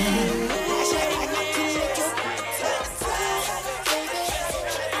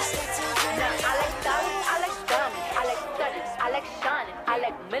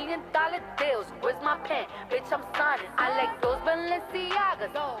 $1,000,000 deals, where's my pen? Bitch, I'm signing. I like those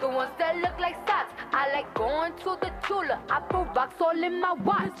Balenciagas, the ones that look like socks. I like going to the Tula, I put rocks all in my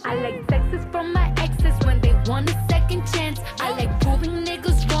watch. I like texts from my exes when they want a second chance. I like proving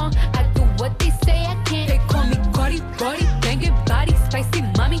niggas wrong, I do what they say I can't. They call me Cardi, banging body, spicy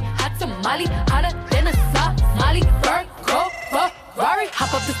mommy, hot tamale, hotter than a Somali. Virgo, Ferrari,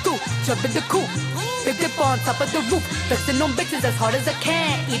 hop up the stoop, jump in the coupe. Big dip on top of the roof, flexing on bitches as hard as I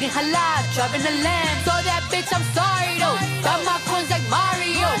can. Eating halal, driving a lamb. So that bitch, I'm sorry though. Got my coins like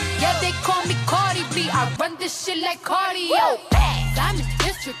Mario. Yeah, they call me Cardi B. I run this shit like cardio. Diamond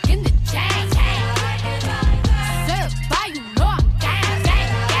district in the chain. Certified, you know I'm gang.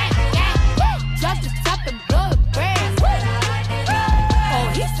 Drop the top and blow the brand. Oh,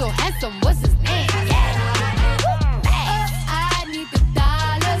 he's so handsome, what's his name? I need the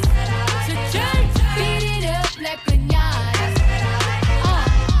dollars to change. Beat it up like piñatas.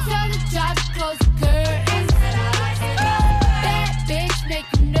 Tell the job to close the curtains. That bitch make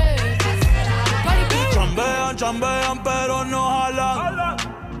you nervous. Chambean, pero no jalan.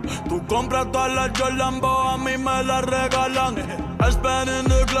 Tú compras todas las Jordan, a mí me las regalan. I spend in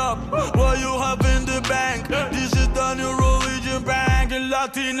the club, what you have in the bank. This is the new religion bank, el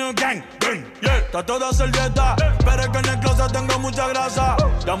Latino gang. Yeah, trato de hacer dieta, pero es que en el closet tengo mucha grasa.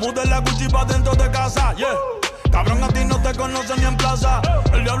 Ya mudé la Gucci pa' dentro de casa, yeah. Cabrón, a ti no te conocen ni en plaza.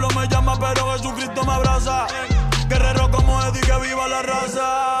 El diablo me llama, pero Jesucristo me abraza. Guerrero como Eddie, que viva la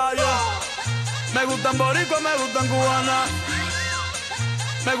raza, yeah. Me gustan boricua, me gustan cubana.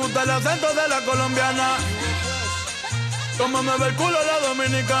 Me gusta el acento de la colombiana. Como me ve el culo la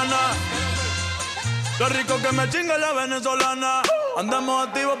dominicana. Lo rico que me chinga la venezolana. Andamos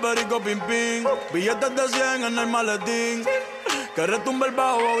activos, perico, pim, pim. Billetes de 100 en el maletín. Que retumbe el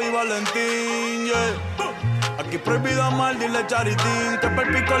bajo y Valentín, yeah. Aquí prohibido amar, dile charitín. Que per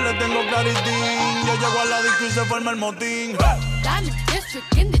pico le tengo claritín. Yo llego a la disco y se forma el motín. Diamond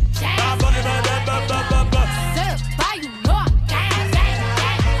district in the chain. Certified, you know I'm gang.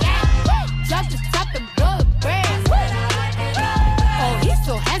 Drop the top and blow the brand. Oh, he's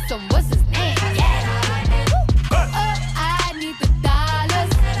so handsome, what's his name? I need the dollars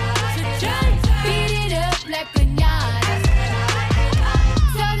to change. Beat it up like piñatas.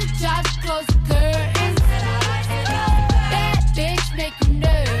 Tell the job to close the curtains. That bitch make you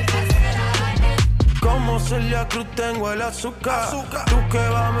nervous. Como Celia Cruz tengo el azúcar. Tú que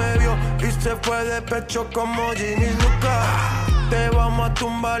va medio y se fue de pecho como Ginny Luca. Te vamos a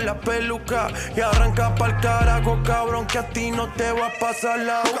tumbar la peluca y arranca pa'l carajo, cabrón, que a ti no te va a pasar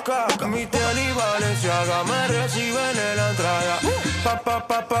la boca. Mi tele y Valenciaga me reciben en la entrada.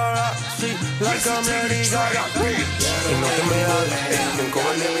 Para, sí, like I'm Lady Gaga. Y no te me hagas, que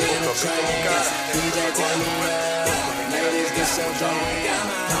como le viendo que como cara. DJ turn me up, ladies get so drunk.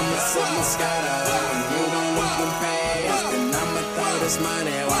 I'ma sip Moscato, you gon' look them pants. And I'ma throw this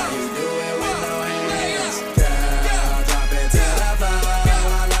money while you do it with no hands. Girl, drop it to the floor.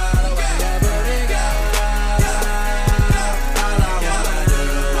 I love the way your booty go. All I wanna do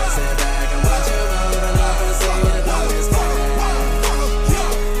is sit back and watch you moving up and see the booties go.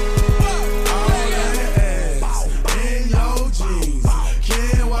 In your jeans,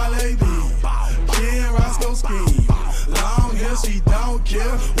 Ken Wale B, Ken Roscoe Ski. Long hair, she don't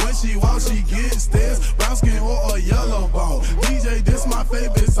care. When she walks, she gets stares. Brown skin or a yellow bone. DJ, this my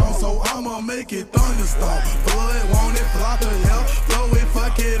favorite song, so I'ma make it thunderstorm. Flood, want it, flock of hell. Flow it,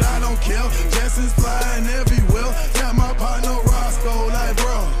 fuck it, I don't care. Jason's flying everywhere. Got my partner Roscoe, like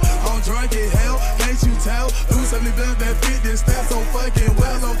bro, I'm drunk as hell. Can't you tell? 270 bands that fit this stat so fucking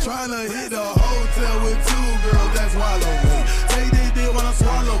well. I'm tryna hit a hotel with 2 girls that's wallow me. Take this dick when I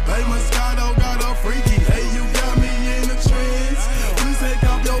swallow. Pay Moscato, got a freaky. Hey, you got me in the trance. Please take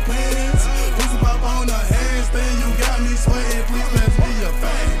off your pants. Please pop on the handstand. You got me sweating. Please pass me your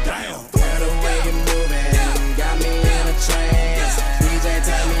fan. Damn. Girl, the way you moving got me in a trance. DJ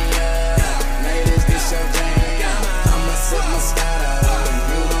turn me up, ladies get so jam. I'ma sip Moscato,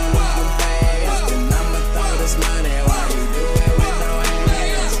 you gon' look them fast. And I'ma throw this money while you do it with no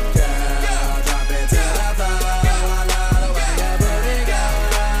hands. Girl, drop it to the floor. I love the way your booty go.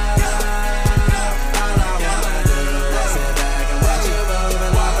 All I wanna do is sit back and watch you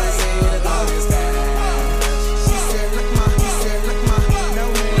moving up and see the booties go. She said, look my, he said, look my, no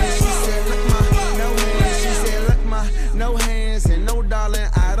hands. She said, look my, no hands. She said, look my, no hands and no darling.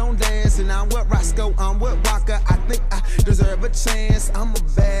 I don't dance and I'm with Roscoe, I'm with Walker. I think I deserve a chance. I'm a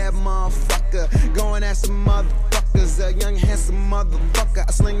bad motherfucker, going at some motherfuckers. A young handsome motherfucker.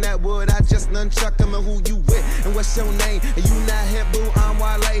 I sling that wood, I just nunchuck him. And who you with? And what's your name? And you not hip, boo, I'm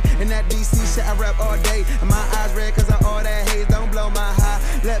Wale. And that DC shit I rap all day. And my eyes red cause I all that haze. Don't blow my high,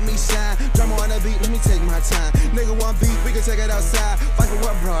 let me shine. Drama on the beat, let me take my time. Nigga want beat, we can take it outside. Fight for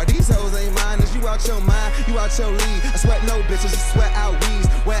what, bro? These hoes ain't mine. Is you out your mind? You out your league. I sweat no bitches, I sweat out weeds.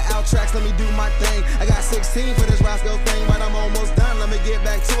 Wear out tracks, let me do my thing. I got 16 for this Roscoe thing, but I'm almost done. Let me get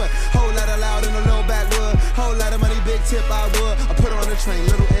back to it. Whole lot of loud in a low backwood. Whole lot of money, big tip I would. I put her on the train,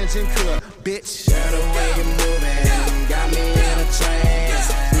 little engine could. Bitch. Girl, the way you moving got me in a trance.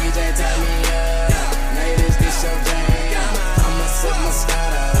 DJ turn me up, ladies get so jam. I'ma sip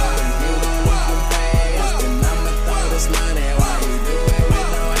Moscato, you gon' look them fast. And I'ma throw this money while you do it with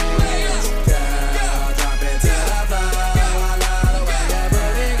no hands. Girl, drop it to the floor. I love the way your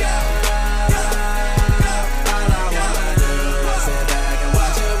booty go. All I wanna do is sit back and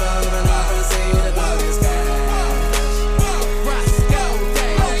watch you moving up and see the booties go.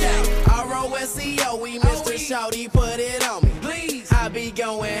 R-O-S-E-O, we Mr. Shorty, put it on me. Please, I be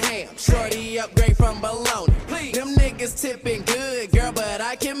going ham. Shorty upgrade from bologna. Please, them niggas tipping good, girl, but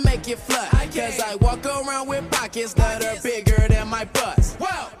I can make it flush. Cause I walk around with pockets that are bigger than my butts.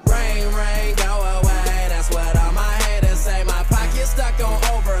 Rain, rain, go away. That's what all my haters say. My pocket's stuck on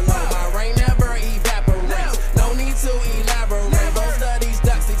overload. My rain never evaporates. No need to elaborate. Most of these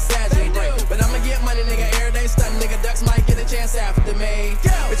ducks exaggerate. But I'ma get money, nigga, every day stunt. Nigga, ducks might get a chance after me.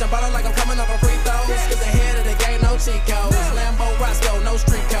 Bitch, I'm ballin' like I'm coming off a free throws. Cause the head of the game, no cheat codes. Lambo, Roscoe, no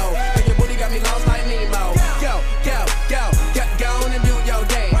street code. And your booty got me lost like Nemo. Go, go, go, go on and do your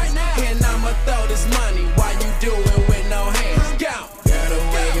dance. And I'ma throw this money while you do it with no hands. Go. Girl, the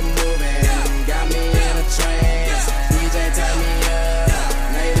way you moving got me in a trance. DJ turn me up,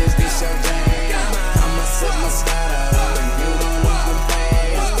 ladies get so jam. I'ma sip Moscato, you gon' look them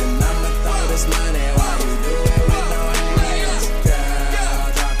fast. And I'ma throw this money while you do it with no hands. Girl,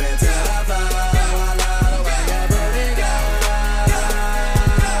 drop it to the floor. I love the way your booty go.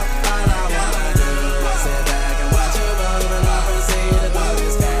 All I wanna do is sit back and watch you moving up and see the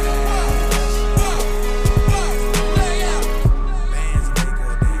booties go.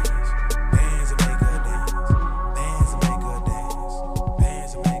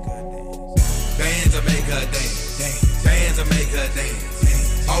 Bands will make her dance. Bands will make her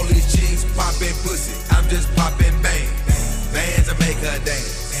dance. All these chicks poppin' pussy, I'm just poppin' bang. Bands will make her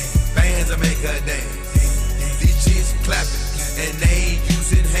dance. Bands will make her dance. These chicks clapping and they ain't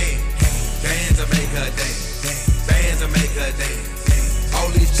using hands. Bands will make her dance. Bands will make her dance. All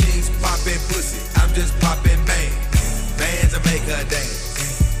these chicks poppin' pussy, I'm just poppin' bang. Bands will make her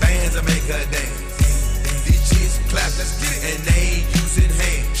dance. Bands will make her dance. These chicks clapping and they ain't using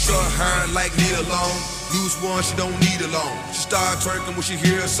hands. Short hair like Neil Long. Loose one, she don't need a loan. She start twerking when she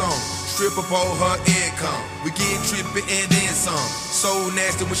hear a song. Strip up all her income. We get trippin' and then some. so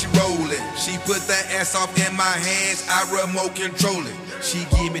nasty when she rollin'. She put that ass off in my hands, I remote control it. She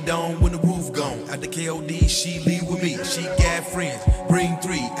give me down when the roof gone. At the KOD, she leave with me. She got friends, bring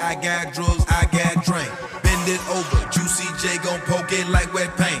 3. I got drugs, I got drink. Bend it over, Juicy J gon' poke it like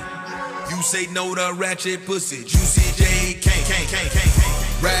wet paint. You say no to ratchet pussy, Juicy J can't.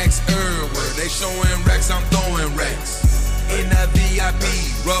 Racks everywhere, they showing racks, I'm throwing racks. In the VIP,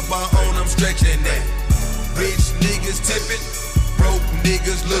 rubber on, I'm stretching that. Rich niggas tipping, broke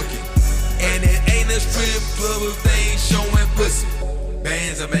niggas looking. And it ain't a strip club if they ain't showing pussy.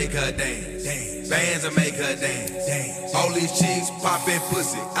 Bands will make her dance, bands will make her dance. All these chicks popping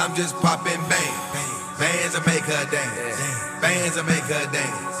pussy, I'm just popping bang. Bands will make her dance, bands will make her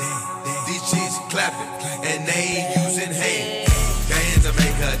dance. These chicks clapping and they ain't using hands. Bands will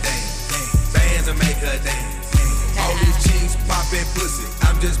make her dance, bands will make her dance. All these chicks popping pussy,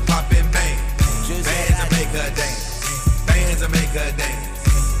 I'm just popping bang. Bands will make her dance, bands will make her dance.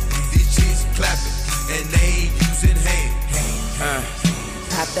 These chicks clapping and they ain't using hands.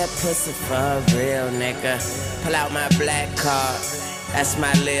 Pop that pussy for a real nigga. Pull out my black card, that's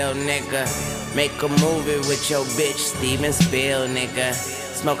my lil nigga. Make a movie with your bitch, Steven Spiel, nigga.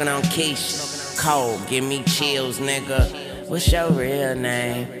 Smoking on quiche, cold, give me chills, nigga. What's your real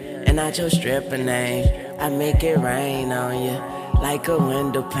name? And not your stripper name. I make it rain on you, like a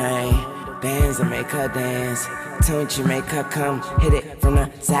window pane. Bands that make her dance. Don't you make her come, hit it from the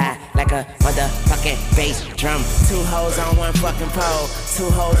side like a motherfucking bass drum. 2 hoes on one fucking pole, 2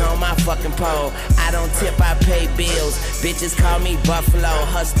 hoes on my fucking pole. I don't tip, I pay bills. Bitches call me Buffalo,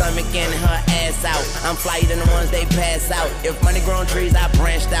 her stomach and her ass out. I'm flyer than the ones they pass out. If money grown trees, I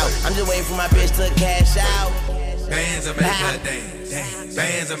branched out. I'm just waiting for my bitch to cash out. Bands will make her dance,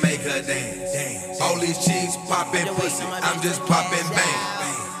 bands will make her dance. All these chicks popping pussy, I'm just popping bang.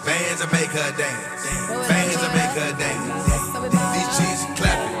 Bands will make her dance, bands will make her dance. These chicks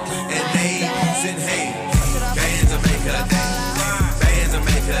clapping and they ain't using hands. Bands will make her dance, bands will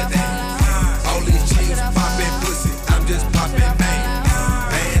make her dance. All these chicks popping pussy, I'm just popping bang.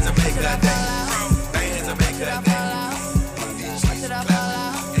 Bands will make her dance, bands will make her dance. These chicks clapping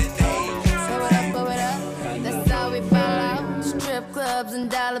and they ain't using hands. That's how we ball out. Strip clubs and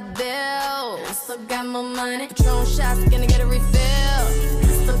dollar bills. Still got more money. Patron shots, gonna get a refill.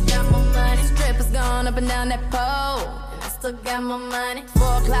 Still got more money. Strippers going up and down that pole. I still got more money.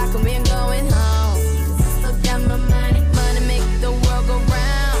 4 o'clock and we ain't going home. Still got more money. Money make the world go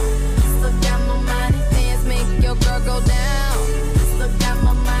round. Still got more money. Fans make your girl go down. Still got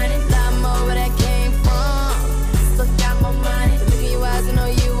more money. Lot more where that came from. Still got more money. Look in your eyes, you know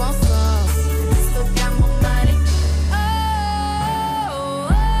you want some. Still got more money. Oh,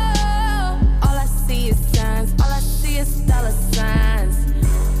 all I see is signs. All I see is dollar signs.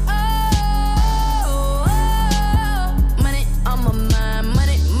 Money on my mind,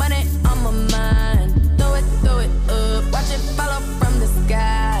 money on my mind. Throw it up, watch it fall up from the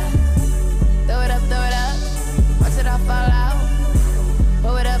sky. Throw it up, watch it all fall out.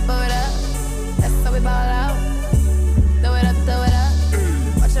 Blow it up, that's how we ball out. Throw it up,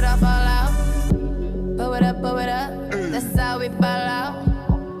 watch it all fall out. Blow it up, that's how we ball out.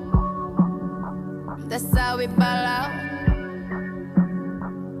 That's how we ball out.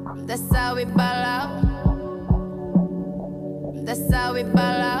 That's how we ball out. That's how we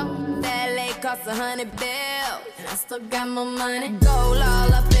ball out. That LA cost 100 bills. I still got more money. Gold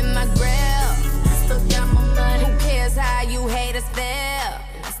all up in my grill. I still got more money. Who cares how you haters feel?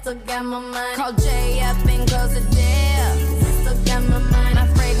 I still got more money. Call Jay up and close the deal. I still got more money. My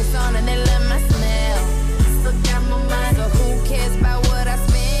fragrance on and they love my smell. I still got more money. So who cares about what I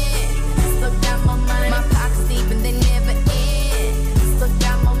spend? I still got more money. My pockets deep and they never end. I still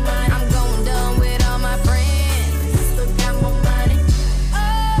got more money. I'm going dumb with all my friends. I still got more money.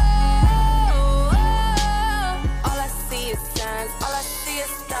 All I see is signs. All I see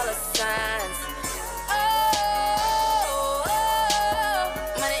is dollar signs.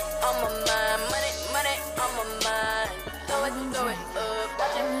 Money on my mind. Money on my mind. Throw it up.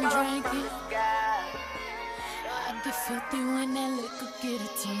 Watch it fall from the sky. I get filthy when that liquor get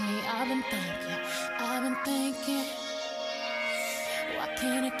it to me. I've been thinking, why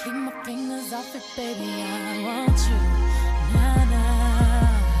can't I keep my fingers off it, baby? I want you, nah.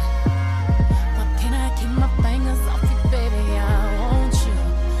 Why can't I keep my fingers off it, baby? I want you,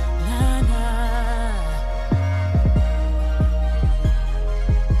 nah.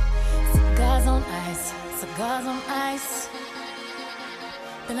 Cigars on ice.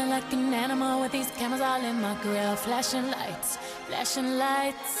 Feeling like an animal with these cameras all in my grill. Flashing lights.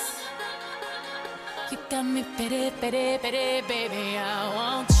 You got me pity, baby, I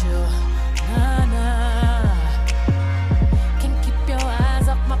want you, nah. Can't keep your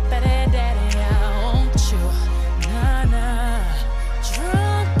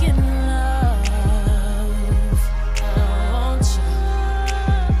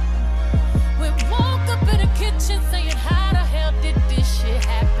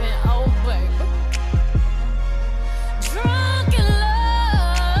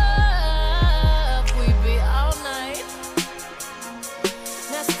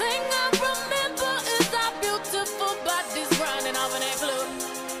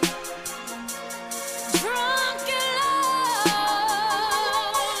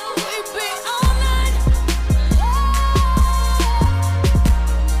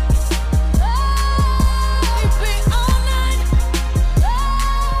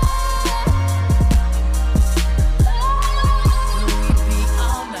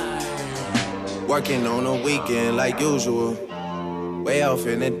Working on the weekend like usual. Way off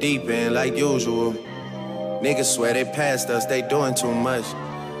in the deep end like usual. Niggas swear they passed us, they doing too much.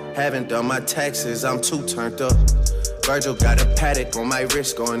 Haven't done my taxes, I'm too turned up. Virgil got a paddock on my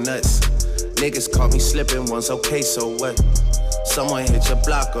wrist going nuts. Niggas caught me slipping once, okay, so what? Someone hit your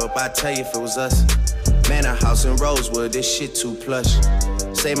block up, I tell you if it was us. Man, a house in Rosewood, this shit too plush.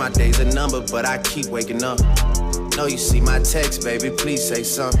 Say my day's a number, but I keep waking up. Know you see my text, baby, please say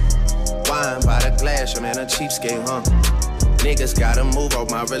something. Wine by the glass, I'm in a cheapskate, huh? Niggas gotta move on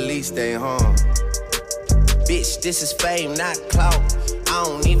my release day, huh? Bitch, this is fame, not clout. I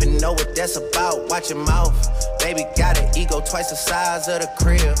don't even know what that's about. Watch your mouth. Baby got an ego twice the size of the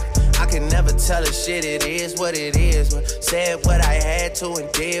crib. I can never tell a shit, it is what it is. Said what I had to and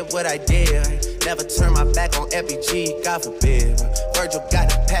did what I did. Never turn my back on FBG, God forbid. Virgil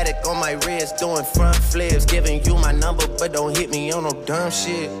got a paddock on my wrist, doing front flips. Giving you my number, but don't hit me on no dumb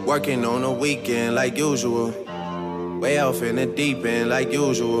shit. Working on the weekend like usual. Way off in the deep end like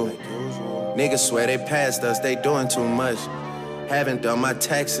usual. Niggas swear they passed us, they doing too much. Haven't done my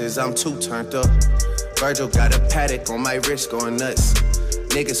taxes, I'm too turned up. Virgil got a paddock on my wrist going nuts.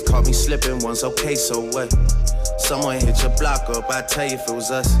 Niggas caught me slipping once, okay, so what? Someone hit your block up, I tell you if it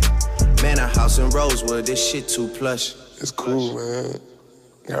was us. Man, a house in Rosewood, this shit too plush. It's cool, man.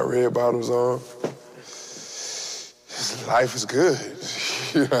 Got red bottoms on. Life is good.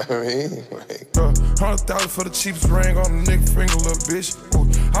 You know what I mean? Like, 100,000 for the cheapest ring on the nigga finger, little bitch. Ooh,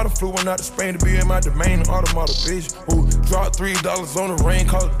 I done flew one out to Spain to be in my domain, automata, bitch. Ooh, dropped $3 on the ring,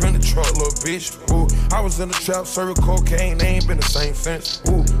 called it been the truck, little bitch. Ooh, I was in the trap, serving cocaine, they ain't been the same since.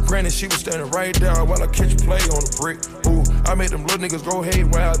 Ooh, granted, she was standing right there while I catch play on the brick. Ooh, I made them little niggas go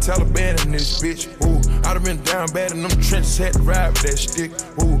haywire, Taliban in this bitch. Ooh, I done been down bad in them trenches, had to ride with that stick.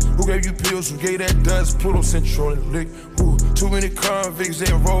 Ooh, who gave you pills, who gave that dust, Pluto Central in the lick. Ooh, too many convicts,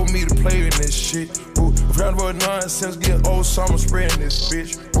 they enrolled me to play in this shit. Ooh, round about nonsense, get old summer spreading this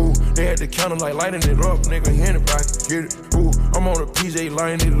bitch. Ooh, they had the counter like lighting it up, nigga, anybody can get it. Ooh, I'm on a PJ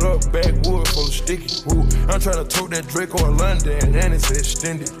lining it up, backwood full of sticky. Ooh, I'm tryna tote that Draco in London, and it's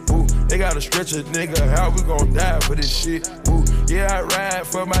extended. Ooh, they gotta stretch a nigga, how we gon' die for this shit? Ooh, yeah, I ride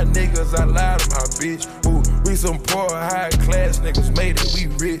for my niggas, I lie to my bitch. Ooh, we some poor, high class niggas made it, we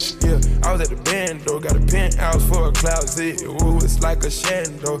rich. Yeah, I was at the band though, got a penthouse for a closet. Ooh, it's like a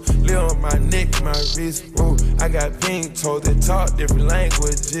shando, live on my neck, my wrist. Ooh, I got pink toes that talk different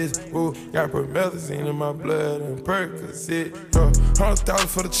languages. Ooh, got promethazine in my blood and Percocet. 100,000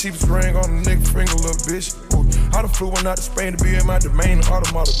 for the cheapest ring on the nigga finger, little bitch. Ooh, I done flew one out to Spain to be in my domain,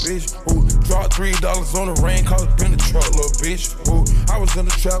 automata, bitch. Ooh, dropped $3 on the ring, called it been the truck, little bitch. Ooh, I was in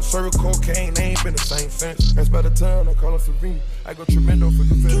the trap, serving cocaine, they ain't been the same since. That's by the time I call her Serena. I go tremendo for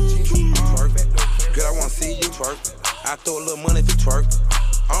the fettuccine. Twerk, girl, I wanna see you twerk. I throw a little money if you twerk.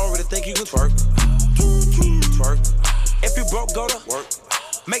 I don't really think you can twerk. Twerk. If you broke, go to work.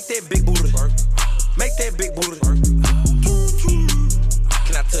 Make that big booty twerk. Make that big booty twerk.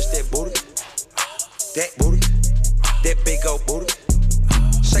 Can I touch that booty? That booty. That big old booty.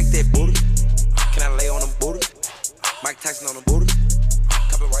 Shake that booty. Can I lay on them booty? Mike Tyson on the booty.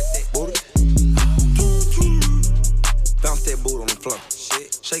 Copyright that booty. Bounce that booty on the floor.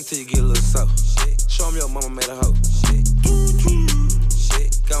 Shit. Shake till you get a little soft. Shit. Show 'em your mama made a hoe. Shit.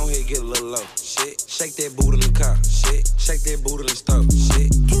 Shit. Go ahead, get a little low. Shit. Shake that booty in the car. Shit. Shake that booty in the stove.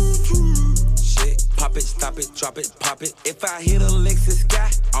 Shit. Shit. Pop it, stop it, drop it, pop it. If I hit a Lexus guy,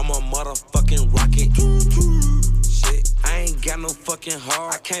 I'm a motherfucking rocket. Shit. I ain't got no fucking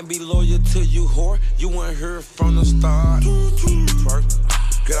heart. I can't be loyal to you, whore. You weren't here from the start. Twerk.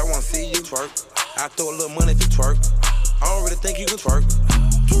 Girl, I wanna see you twerk. I throw a little money if you twerk. I don't really think you can twerk.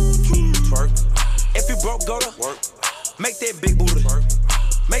 Twerk. If you broke, go to work. Make that big booty twerk.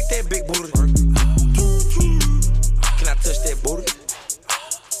 Make that big booty twerk. Can I touch that booty?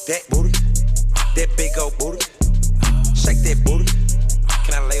 That booty. That big old booty. Shake that booty.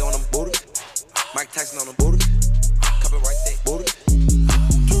 Can I lay on them booty? Mike Tyson on the booty. Copyright that booty.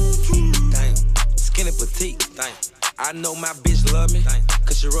 Damn. Skinny petite. Damn. I know my bitch love me. Damn.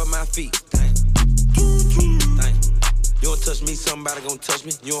 Cause she rub my feet. Damn. Damn. You don't touch me, somebody gon' touch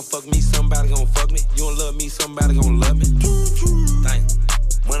me. You don't fuck me, somebody gon' fuck me. You don't love me, somebody gon' love me. Damn.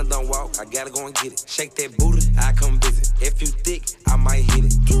 Money don't walk, I gotta go and get it. Shake that booty, I come visit. If you thick, I might hit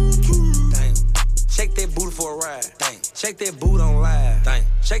it. Damn. Shake that booty for a ride. Damn. Shake that booty on live. Damn.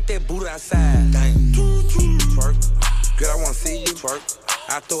 Shake that booty outside. Damn. Twerk. Girl, I wanna see you twerk.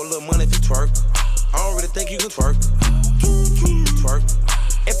 I throw a little money if you twerk. I don't really think you can twerk. Twerk.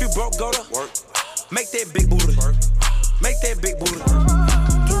 If you broke, go to work. Make that big booty twerk. Make that big booty. Can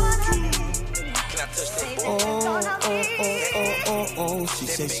I touch that booty? She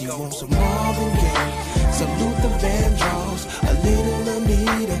said she wants some Marvin Gaye, some Luther Vandross, a little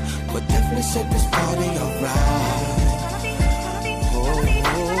Anita, but definitely set this party alright.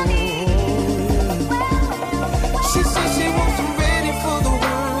 She said she wants some ready for the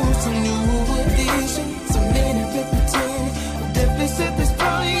world, some new edition, some Lady Riperton. Definitely set this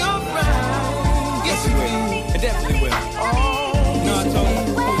party alright. Yes, it will. It definitely will. No,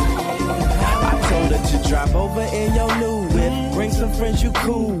 I told her to drop over in your new whip. Bring some friends you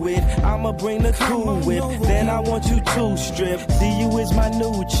cool with. I'ma bring the cool whip. Then I want you to strip. See you is my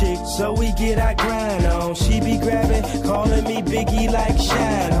new chick, so we get our grind on. She be grabbing, calling me Biggie like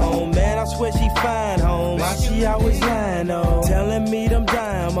Shine Home. Man, I swear she fine home. Why she always lying on? Telling me them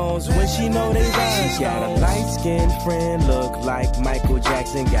diamonds when she know they rhyme. Got a light-skinned friend, look like Michael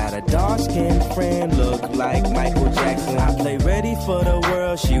Jackson. Got a dark-skinned friend, look like Michael Jackson. I play ready for the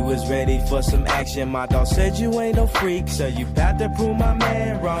world, she was ready for some action. My dog said you ain't no freak, so you bout to prove my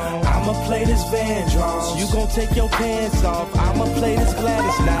man wrong. I'ma play this Vandross, you gon' take your pants off. I'ma play this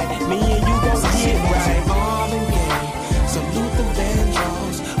Gladys night, me and you gon' get right. Marvin Gaye, some Luther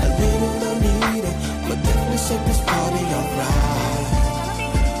Vandross, a little Anita, but definitely set this party alright.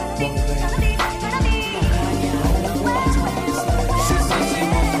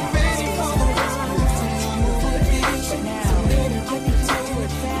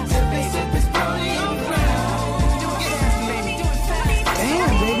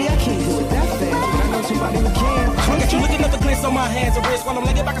 You looking at the glance on my hands and wrists while I'm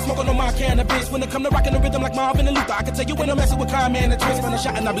laying back and smoking on my cannabis. When it come to rocking the rhythm like Marvin and Luther, I can tell you when I'm messing with Kyle, man, and twist. When I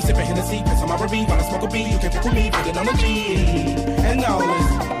shot and I be sipping Hennessy, cause I'm R&B, while I smoke a B, you can pick with me, put it on the G. And all this.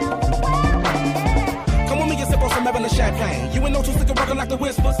 Come with me and sip on some Evan and champagne. You ain't no two sticker rockin' like the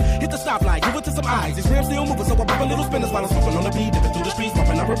whispers. Hit the stoplight, give it to some eyes. These rims still moving, so I pop a little spinners while I'm smoking on the beat, dipping through the streets,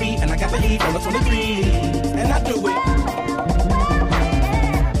 bumping R&B, and I got the heat on the 23. And I do it.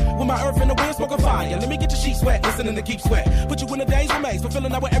 With my earth in the wind, smoking fire. Let me get your sheets wet, listening to Keep Sweat. Put you in the days remains,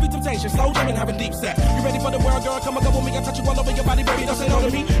 fulfilling out with every temptation. Slow jamming, having deep set. You ready for the world, girl? Come and go with me. I touch you all over your body, baby. Don't say no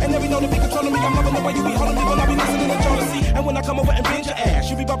to me. And every know to be controlling me. I'm loving the way you be holding me when I be listening to jealousy. And when I come over and bend your ass,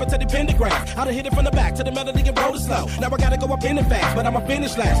 you be bumping to the pentagram. I done hit it from the back to the melody and roll it slow. Now I gotta go up in it fast, but I'ma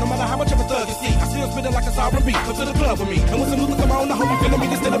finish last. No matter how much of a thug you see, I still spit it like it's R&B. Come to the club with me. And when some Luther come on, I hope you feeling me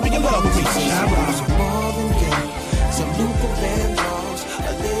instead of being in love with me. Some Marvin Gaye, some Luther Vandross,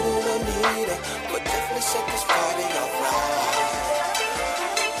 a little Anita, but definitely set this party alright.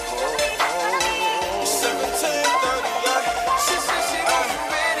 17:30, she said she was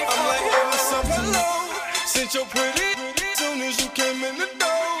ready for I'm like, hey, what's up, hello? Since you're pretty, soon as you came in the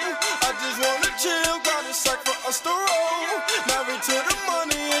door, I just wanna chill, got a sack for us to roll. Married to the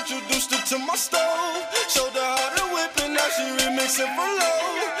money, introduced her to my stove. Showed her how to whip it, now she remixing for low.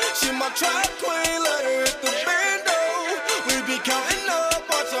 She my trap queen, let her hit the bando. We be counting up,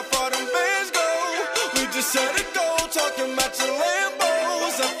 watch how far them bands go. We just set it go, talking matching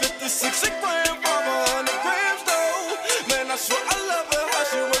Lambos. At 56 a gram, 500 grams though. Man, I swear I love her, how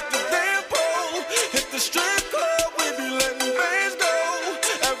she work the damn pole. Hit the strip club, we be letting bands go.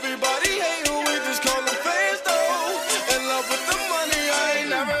 Everybody hate who we just call them fans though. In love with the money, I ain't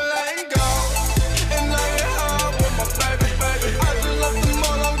never letting go. And I get hard with my baby, baby. I just love them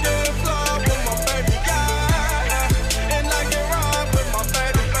all, I'm getting fly with my baby, yeah. And I get ride with my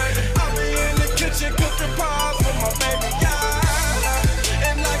baby, baby. I be in the kitchen cooking pies with my baby, yeah.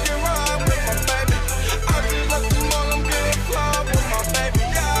 And I get ride with my baby. I just love them all, I'm getting fly with my baby,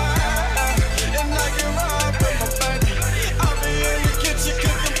 yeah. And I get ride with my baby. I be in the kitchen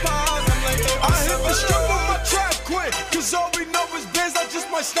cooking pies. I'm like, hey, I hit the strip with my trap quick, cause all we know is biz. I just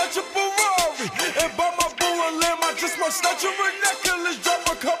might snatch a Ferrari and buy my boo a limb. I just might snatch her a necklace, drop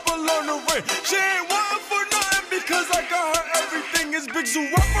a couple on the ring. She ain't wantin' for nothing because I got her everything. Is big zoo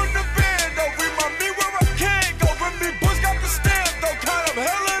up on the band though. Remind me where I can't go. Remy Bush got the stamp though. Kind of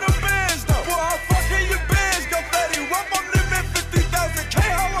hell of the bands though. Boy, how fucking your bands go? Fatty up, I'm limit 50,000 K.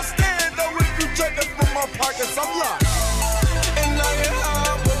 How I stand though? If you check it from my pockets, I'm locked. And I get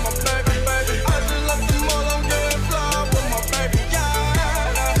high with my baby, baby. I just love them all, I'm getting fly with my baby,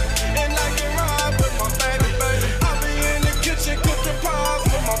 yeah. And I get ride with my baby, baby. I be in the kitchen cooking pies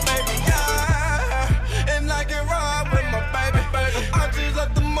with my baby, yeah. And I get ride with my baby, baby. I just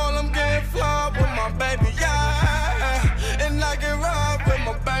love them all, I'm getting fly with my baby, yeah. And I get ride with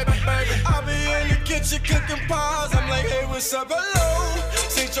my baby, baby. I be in the kitchen cooking pies. I'm like, hey, what's up, hello?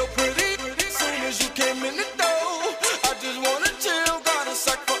 Since you're pretty, soon as you came in the door, I just wanna chill, got a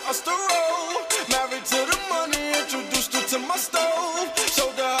sack for us to roll. Married to the money, introduced her to my stove.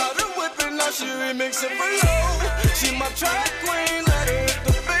 Showed her how to whip it, now she remixing for low. She my track queen, let her hit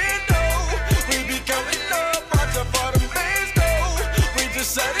the bando. We be counting up, watch how far them bands go. We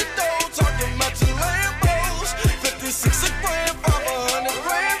just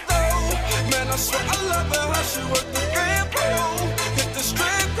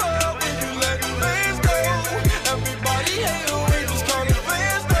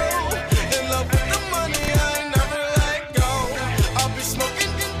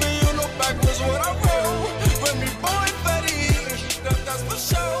that's for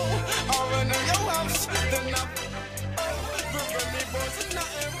sure. I'll run in your house, then I.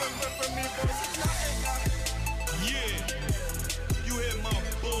 Yeah, you hear my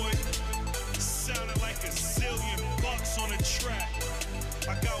boy sounding like a zillion bucks on a track.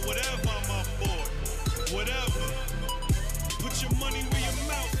 I got whatever on my board, whatever. Put your money where your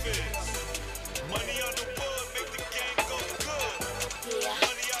mouth is. Money on the wood, make the game go good.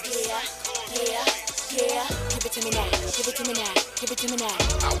 Money out of sight, Yeah, give it to me now, give it to me now, give it to me now.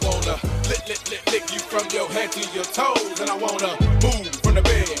 I wanna lick you from your head to your toes, and I wanna move from the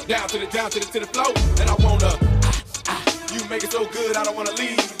bed down to the floor, and I wanna you make it so good I don't wanna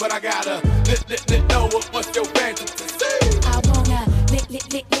leave, but I gotta know what's your fantasy. I wanna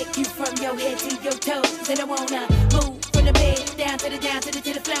lick you from your head to your toes, and I wanna move from the bed down to the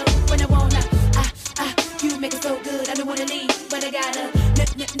floor, when I wanna you make it so good I don't wanna leave, but I gotta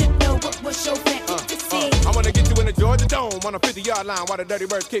know what's your fantasy. I wanna get you in the Georgia Dome on a 50-yard line while the Dirty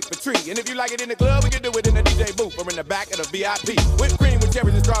Birds kick the tree. And if you like it in the club, we can do it in the DJ booth or in the back of the VIP. Whipped cream with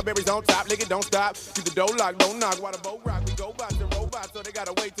cherries and strawberries on top. Lick it, don't stop. Keep the door locked, don't knock. While the boat rock, we go bots and robots, so they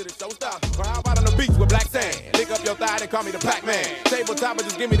gotta wait till the show stops. Or how about on the beach with black sand? Lick up your thigh and call me the Pac-Man. Tabletop and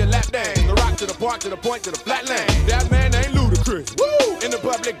just give me the lap dance. The rock to the park, to the point, to the flatland. That man ain't ludicrous. Woo! In the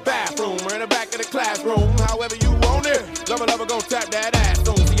public bathroom or in the back of the classroom. However you want it. Lover gon' tap that ass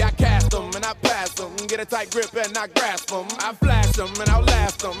on. See, I cast them and I pass them. Get a tight grip and I grasp them. I flash them and I'll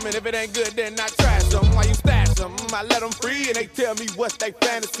last them. And if it ain't good, then I trash them. While you stash them, I let them free and they tell me what's they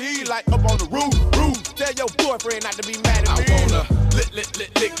fantasy. Like up on the roof. Tell your boyfriend not to be mad at me. I wanna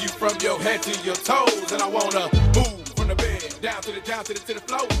lick you from your head to your toes, and I wanna move from the bed down to the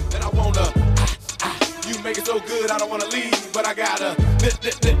floor, and I wanna you make it so good I don't wanna leave, but I gotta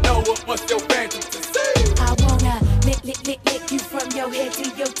know what's your fantasy. I wanna lick you from your head to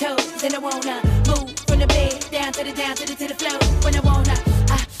your toes, and I wanna move from the bed down to the floor, when I wanna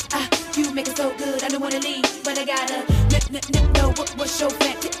you make it so good I don't wanna leave, but I gotta know what's your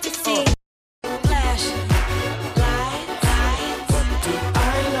fantasy. Flash, light, what do I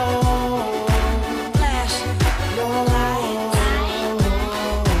know? Flash,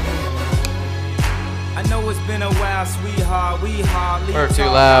 I know it's been a while, sweetheart. We hardly Or Too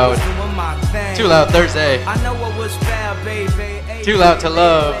Loud. Too Loud Thursday. I know what was fair, baby.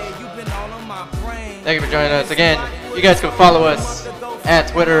 2Loud2Love. Thank you for joining us again. You guys can follow us at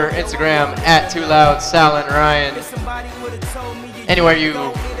Twitter, Instagram, at 2Loud, Sal and Ryan. Anywhere you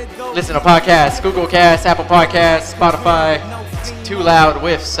listen to podcasts, Google Cast, Apple Podcasts, Spotify, 2Loud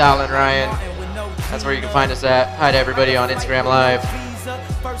with Sal and Ryan. That's where you can find us at. Hi to everybody on Instagram Live.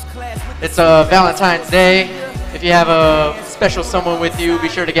 It's Valentine's Day. If you have a special someone with you, be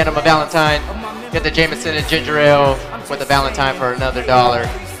sure to get them a Valentine. Get the Jameson and ginger ale with a Valentine for another $1.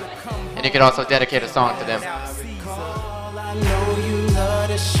 And you can also dedicate a song to them. I know you love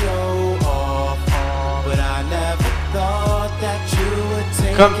to show off, but I never thought that you would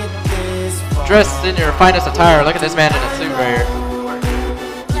take Come it this far. dressed in your finest attire. Look at this man in a suit right here.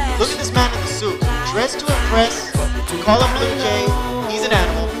 Look at this man in the suit. Dressed to impress. Call him Blue Jay. He's an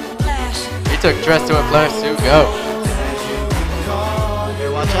animal. He took dress to impress to go. Hey,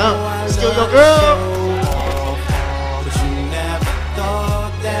 watch out. Steal your girl.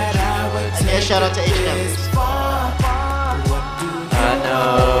 And yeah, shout out to H&M. I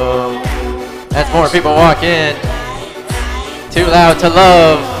know. As more people walk in.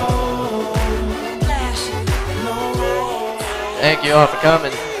 2Loud2Love. Thank you all for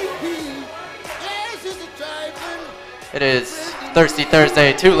coming. It is Thirsty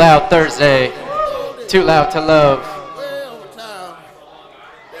Thursday, 2Loud Thursday, 2Loud2Love.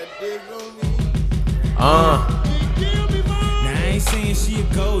 Now I ain't saying she a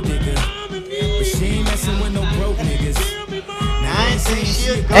gold digger, but she ain't messing with no broke niggas. Now I ain't saying she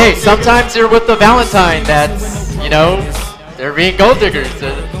a gold Hey, sometimes you're with the Valentine that's, you know, they're being gold diggers.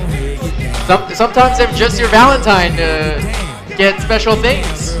 Sometimes they're just your Valentine to get special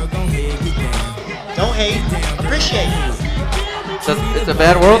things. Don't hate, appreciate. It's a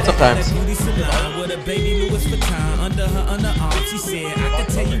bad world sometimes. Under her underarm, she said, I can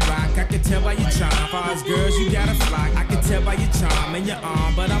tell you rock, I can tell by your charm. Fars girls, you got a flock, I can tell by your charm and your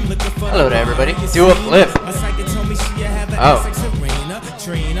arm, but I'm looking for. Hello to everybody. Do a flip. Oh.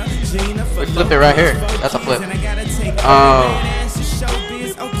 We flip it right here. That's a flip. Oh.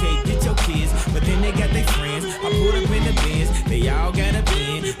 Okay, get your kids, but then they got their friends. I put up in the bins, they all got a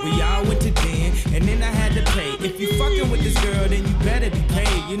bin. We all went to den, and then I had to pay. If you fucking with this girl, then you better be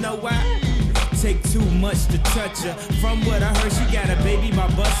paid. You know why? take too much to touch her. From what I heard, she got a baby by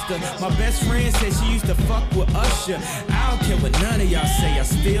Buster. My best friend said she used to fuck with Usher. I don't care what none of y'all say, I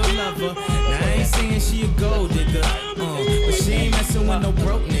still love her. Now I ain't saying she a gold digger, but she ain't messing with no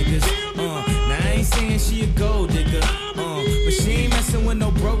broke niggas. Now I ain't saying she a gold digger, but she ain't messing with no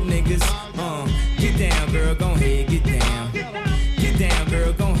broke niggas. Get down, girl, gon' ahead, get down. Get down,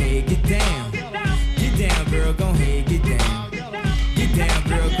 girl, gon' ahead, get down. Get down, girl, gon' ahead, get down. Get down,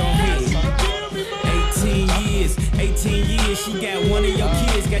 girl, gon' ahead. 18 years, she got one of your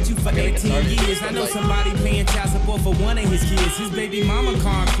kids, got you for 18 years. I know somebody paying child support for one of his kids. His baby mama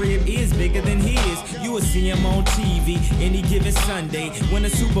car crib is bigger than his. You will see him on TV any given Sunday. Win a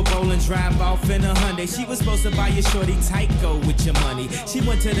Super Bowl and drive off in a Hyundai. She was supposed to buy your shorty Tyco with your money. She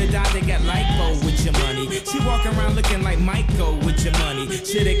went to the doctor, got lipo with your money. She walk around looking like Michael with your money.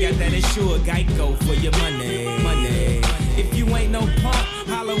 Shoulda got that insured Geico for your money. If you ain't no punk,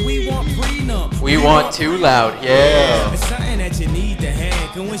 holla, we want prenup. We want 2Loud, yeah. It's something that you need to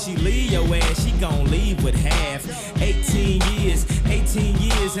have, cause when she leave your ass, she gon' leave with half. 18 years,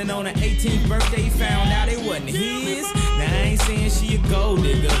 and on her 18th birthday, found out it wasn't his. Now I ain't saying she a gold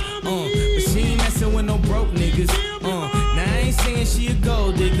digger, but she ain't messing with no broke niggas. Now I ain't saying she a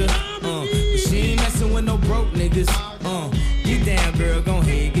gold digger, but she ain't messing with no broke niggas. Get down, girl, gon'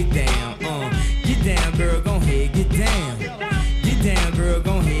 ahead, get down. Get down, girl, gon' ahead, get down. Get down, girl,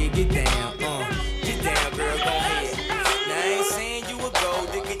 gon' ahead, get down. Get down, girl, gon' ahead. Now I ain't saying you a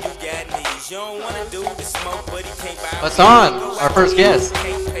gold digger, you got knees. You don't wanna do the smoke, but he can't buy. Hassan, our first guest.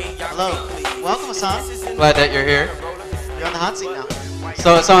 Hello. Welcome, Hassan. Glad that you're here. You're on the hot seat now.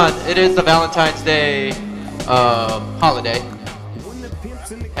 So Hassan, it is the Valentine's Day holiday,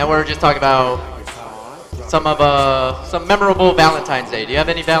 and we're just talking about some memorable Valentine's Day. Do you have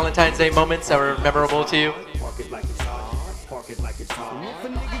any Valentine's Day moments that were memorable to you?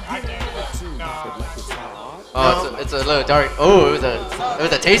 Oh, it's a little dark. Oh, it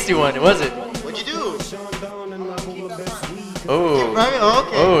was a tasty one, was it? What'd you do? Oh, Oh,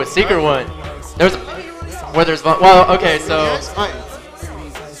 okay. oh, secret one. Well, okay, so Yes? All right.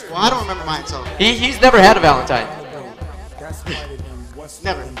 Well, I don't remember mine, so. he's never had a Valentine.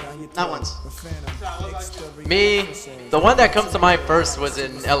 Never. Not once. Me, the one that comes to mind first was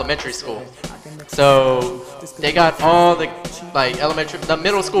in elementary school. So they got all the the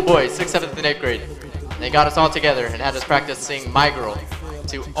middle school boys, 6th, 7th, and 8th grade. They got us all together and had us practice sing "My Girl"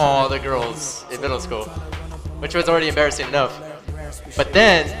 to all the girls in middle school, which was already embarrassing enough. But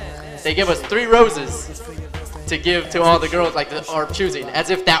then they gave us 3 roses to give to all the girls, our choosing, as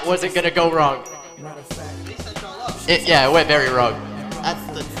if that wasn't gonna go wrong. It went very wrong. At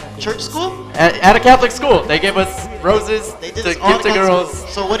the church school? At a Catholic school, they gave us roses They to did give this all to kinds of girls.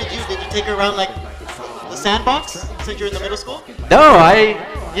 schools. So what did you take her around like the sandbox since you're in the middle school? No,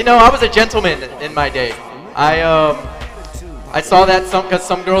 I was a gentleman in my day. I saw that because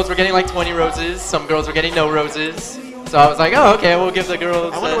some girls were getting like 20 roses, some girls were getting no roses. So I was like, oh, okay, we'll give the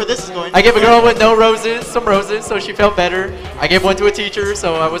girls. I wonder where this is going. I gave a girl with no roses some roses, so she felt better. I gave one to a teacher,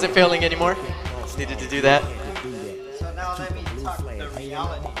 so I wasn't failing anymore. Just needed to do that. So now let me talk the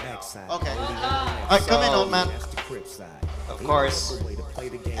reality now. Okay. Alright, come in, old man. Of course,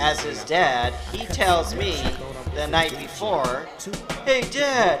 as his dad, he tells me the night before, "Hey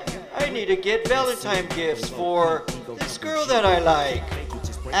Dad, I need to get Valentine gifts for this girl that I like."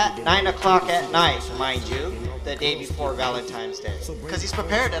 At 9 o'clock at night, mind you, the day before Valentine's Day. Because he's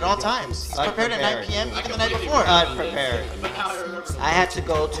prepared at all times. He's prepared at 9 p.m. even the night before. Unprepared. I had to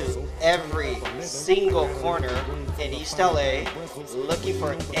go to every single corner in East LA looking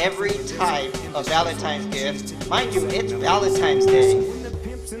for every type of Valentine's gift. Mind you, it's Valentine's Day.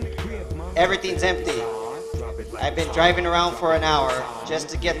 Everything's empty. I've been driving around for an hour just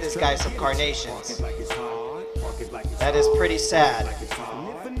to get this guy some carnations. That is pretty sad.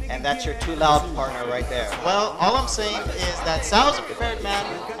 And that's your 2Loud partner right there. Well, all I'm saying is that Sal's a prepared man,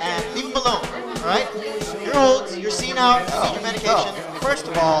 and leave him alone, alright? You're old, you're senile, you need your medication. First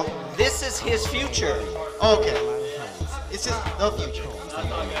of all, this is his future. Okay. It's just the future.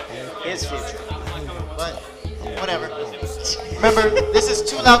 His future. But, whatever. Remember, this is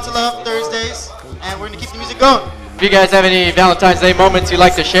 2Loud2Love Thursdays, and we're going to keep the music going. If you guys have any Valentine's Day moments you'd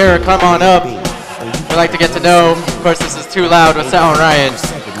like to share, come on up. We'd like to get to know. Of course, this is 2Loud with Sal and Ryan.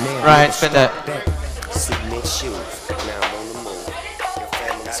 Ryan, spin that.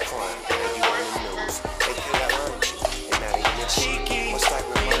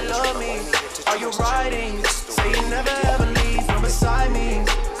 Are you riding? Say you never ever leave from beside me.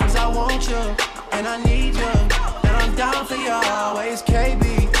 Since I want you and I need you, and I'm down for you always,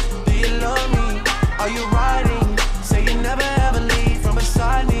 KB. Do you love me? Are you riding? Say you never ever leave from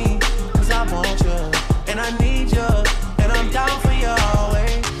beside me. Cause I want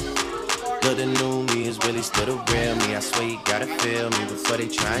for the real me. I swear you gotta feel me before they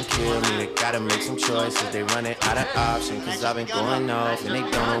try and kill me. They gotta make some choices, they running out of options. Cause I've been going off and they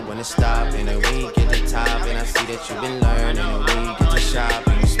don't know when to stop. And then when you get to top and I see that you've been learning. And when you get to shop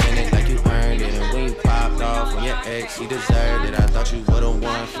and you spend it like you earned it. And when you popped off on your ex, he deserved it. I thought you would've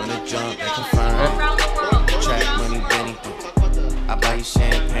won from the jump, that confirmed. Track money, Benny. I buy you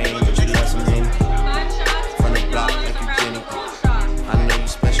champagne, but you love some Henny. From the block like you Jenny. I know you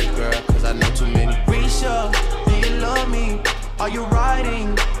special, girl, cause I know too many. Risha, do you love me? Are you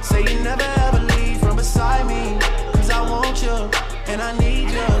riding? Say you never ever leave from beside me. Cause I want you, and I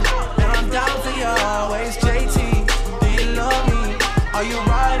need you. And I'm down for you always. JT, do you love me? Are you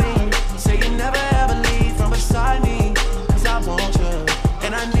riding? Say you never ever leave from beside me. Cause I want you,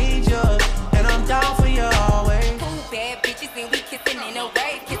 and I need you. And I'm down for you always. Bad bitches and we kissing in a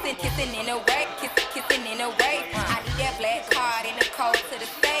wave, kissing in a wave, kissing in a wave. I need that black card in the code to the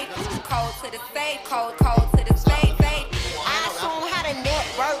safe, code to the safe, code to the safe. I show 'em how to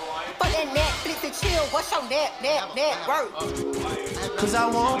network, for that Netflix and chill. What's your network? Cause I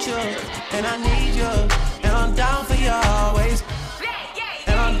want you, and I need you, and I'm down for you always.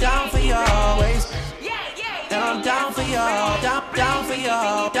 And I'm down for you always. And I'm down for you, down for you,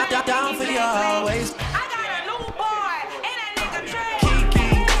 down for you always.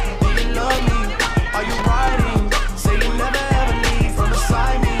 Love me, are you riding? Say you never ever leave from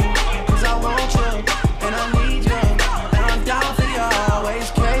beside me. Cause I want you, and I need you. And I'm down for you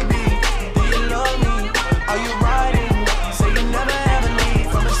always. KB, do you love me? Are you riding? Say you never ever leave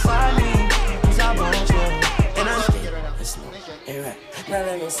from beside me. Cause I want you, and I need you. Alright, now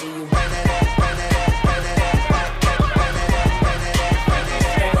let me see you burn that ass, burn that ass, burn that ass.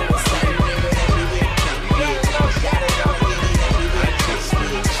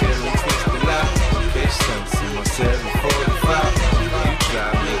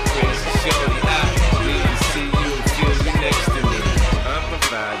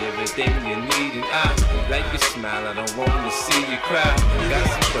 Everything you need and I like your smile, I don't want to see you cry. Got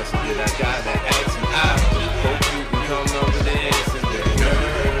some questions that I gotta ask and I hope you can come up with the answers,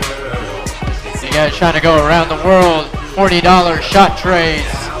 girl. You guys trying to go around the world, $40 shot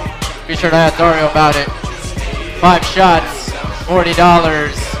trays. Be sure to ask Dario about it. 5 shots, $40.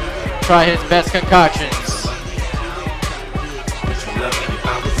 Try his best concoctions.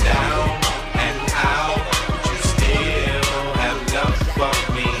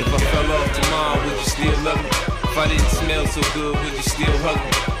 If I didn't smell so good, would you still hug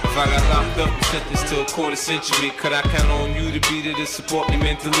me? If I got locked up and sentenced to a quarter century, could I count on you to be there to support me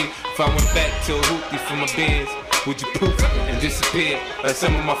mentally? If I went back to a hoopty for my bands, would you poof and disappear? Like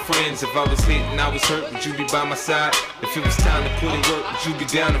some of my friends, if I was hit and I was hurt, would you be by my side? If it was time to put in work, would you be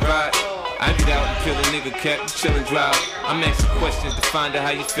down to ride? I get out and kill a nigga cat, you chillin' drive. I'm asking questions to find out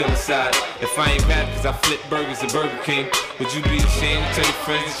how you feel inside. If I ain't rap cause I flip burgers at Burger King, would you be ashamed to tell your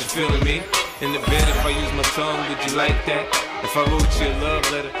friends that you're feeling me? In the bed, if I use my tongue, would you like that? If I wrote you a love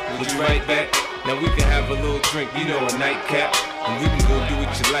letter, would you write back? Now we can have a little drink, you know, a nightcap, and we can go do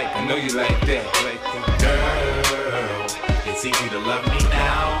what you like. I know you like that. Girl, it's easy to love me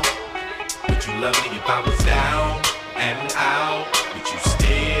now. Would you love me if I was down and out? Would you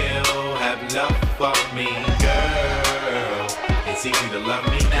still have love for me, girl? It's easy to love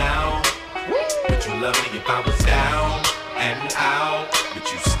me now. Would you love me if I was down and out? Would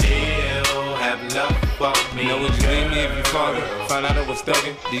you still have love for me? Now would you leave me if you found out I was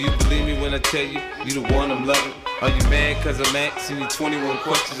thugging? Do you believe me when I tell you, you the one I'm loving? Are you mad cause I'm asking you 21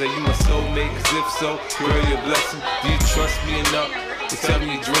 questions? Are you my soulmate? Cause if so, girl, you're a blessing. Do you trust me enough to tell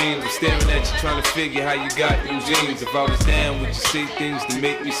me your dreams? I'm staring at you trying to figure how you got them jeans. If I was down, would you say things to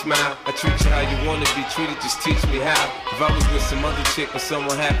make me smile? I treat you how you wanna be treated, just teach me how. If I was with some other chick or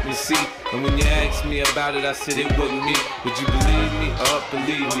someone happened to see, and when you asked me about it, I said it wasn't me, would you believe me or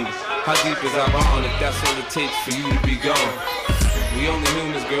believe me? How deep is our bond if that's all it takes for you to be gone? We only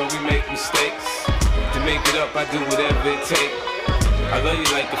humans, girl, we make mistakes. To make it up, I do whatever it takes. I love you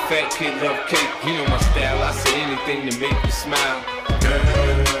like a fat kid love cake. You know my style, I say anything to make you smile. Girl,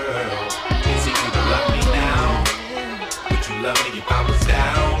 it's easy to love me now. Would you love me if I was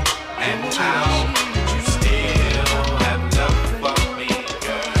down and out? Would you still have love for me,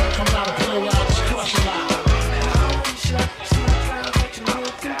 girl? Come out and play out, just crush it out.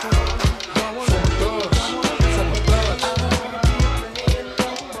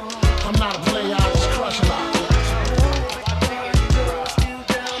 I'm not a player, I just crush it out.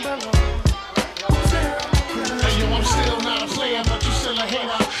 Hey, yo, I'm still not a player, but you still a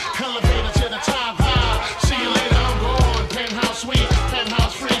hater. Elevator to the top high. See you later, I'm going. Penthouse suite,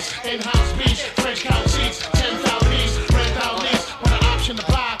 penthouse freeze, in-house beach, French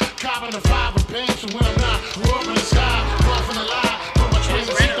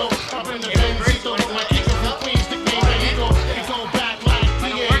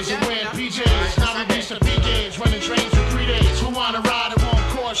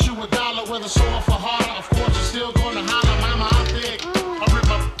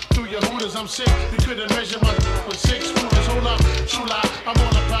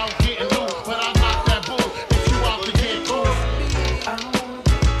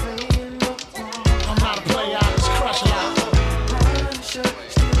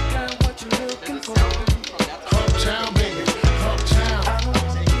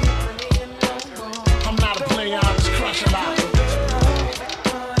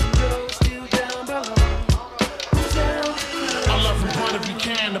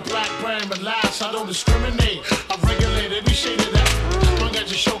discriminate. I regulate every shade of that. Long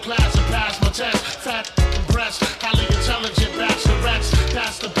as you show class and pass my test. Fat breasts, highly intelligent bachelorettes.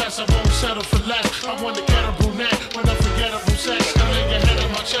 That's the best, I won't settle for less. I want to get a brunette with unforgettable sex. I lay your head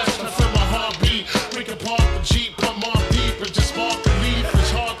on my chest and I feel my heartbeat. We can park the Jeep, pump on deep and just spark the leaf.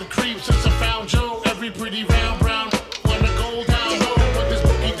 It's hard to creep since I found Joe. Every pretty round brown. Wanna go down low, put this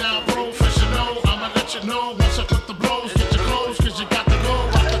boogie down professional. I'ma let you know once I put the blows. Get your clothes, cause you got to go.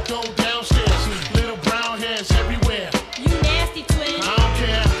 I could go downstairs. Little brown hairs everywhere. You nasty twin. I don't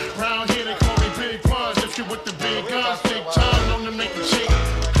care. Round here they call me Big Buns. If you with the big guns, big time, known to make a chick.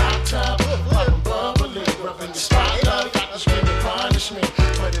 Hot tub, poppin' bubbly, rubbing your spot love. Got to scream and punish me,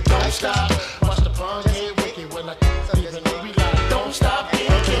 but it don't stop. Watch the pun get wicked when I even though we like. Don't stop, get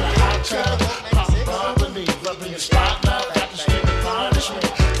in a hot tub, poppin' bubbly, rubbing your spot love. Got to scream and punish me,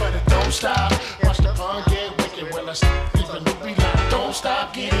 but it don't stop. Watch the pun get wicked when I even though we like. Don't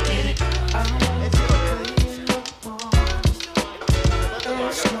stop, get it, get it.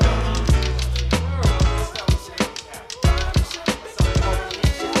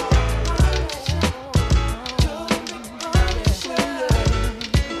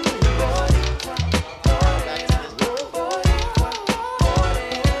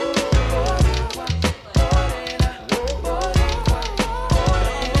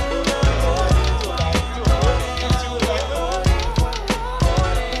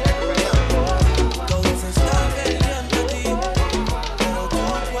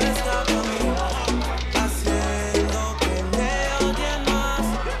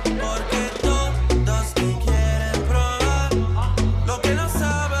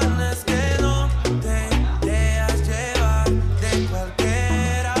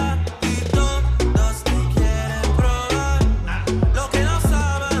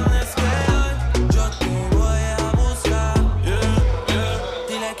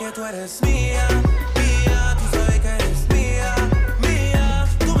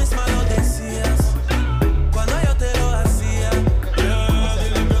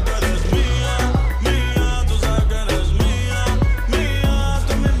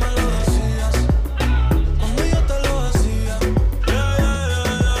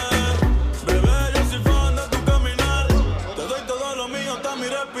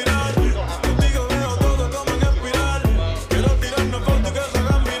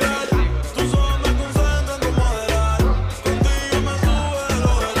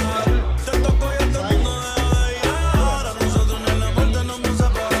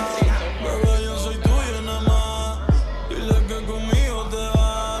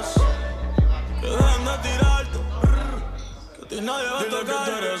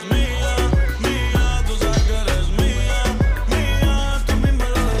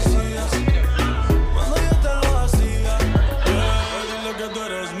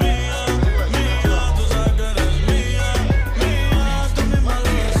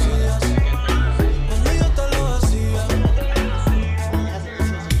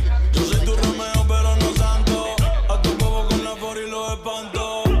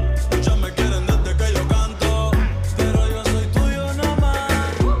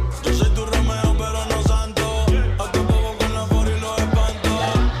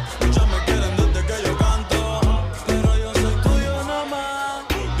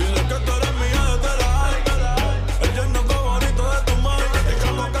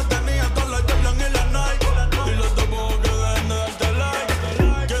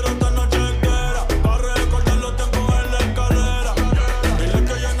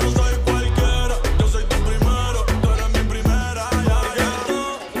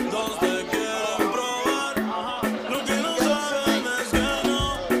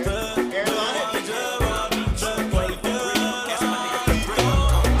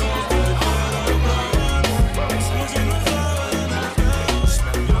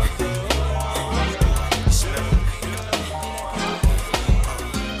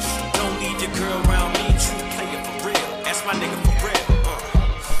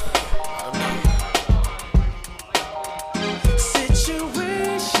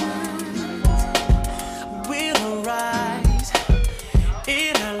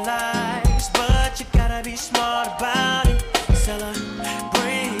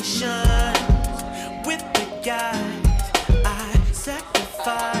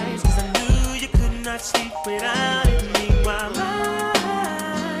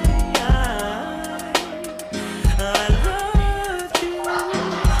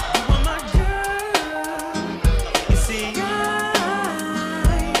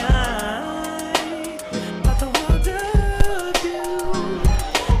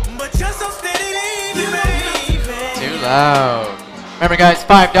 Loud. Remember, guys,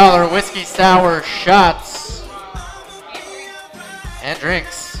 $5 whiskey sour shots and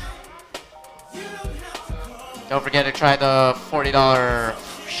drinks. Don't forget to try the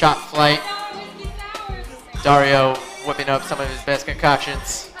 $40 shot flight. Dario whipping up some of his best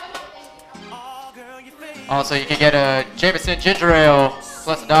concoctions. Also, you can get a Jameson ginger ale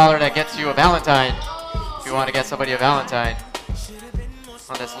plus $1 that gets you a Valentine if you want to get somebody a Valentine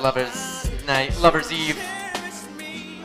on this Lovers Night, Lovers Eve.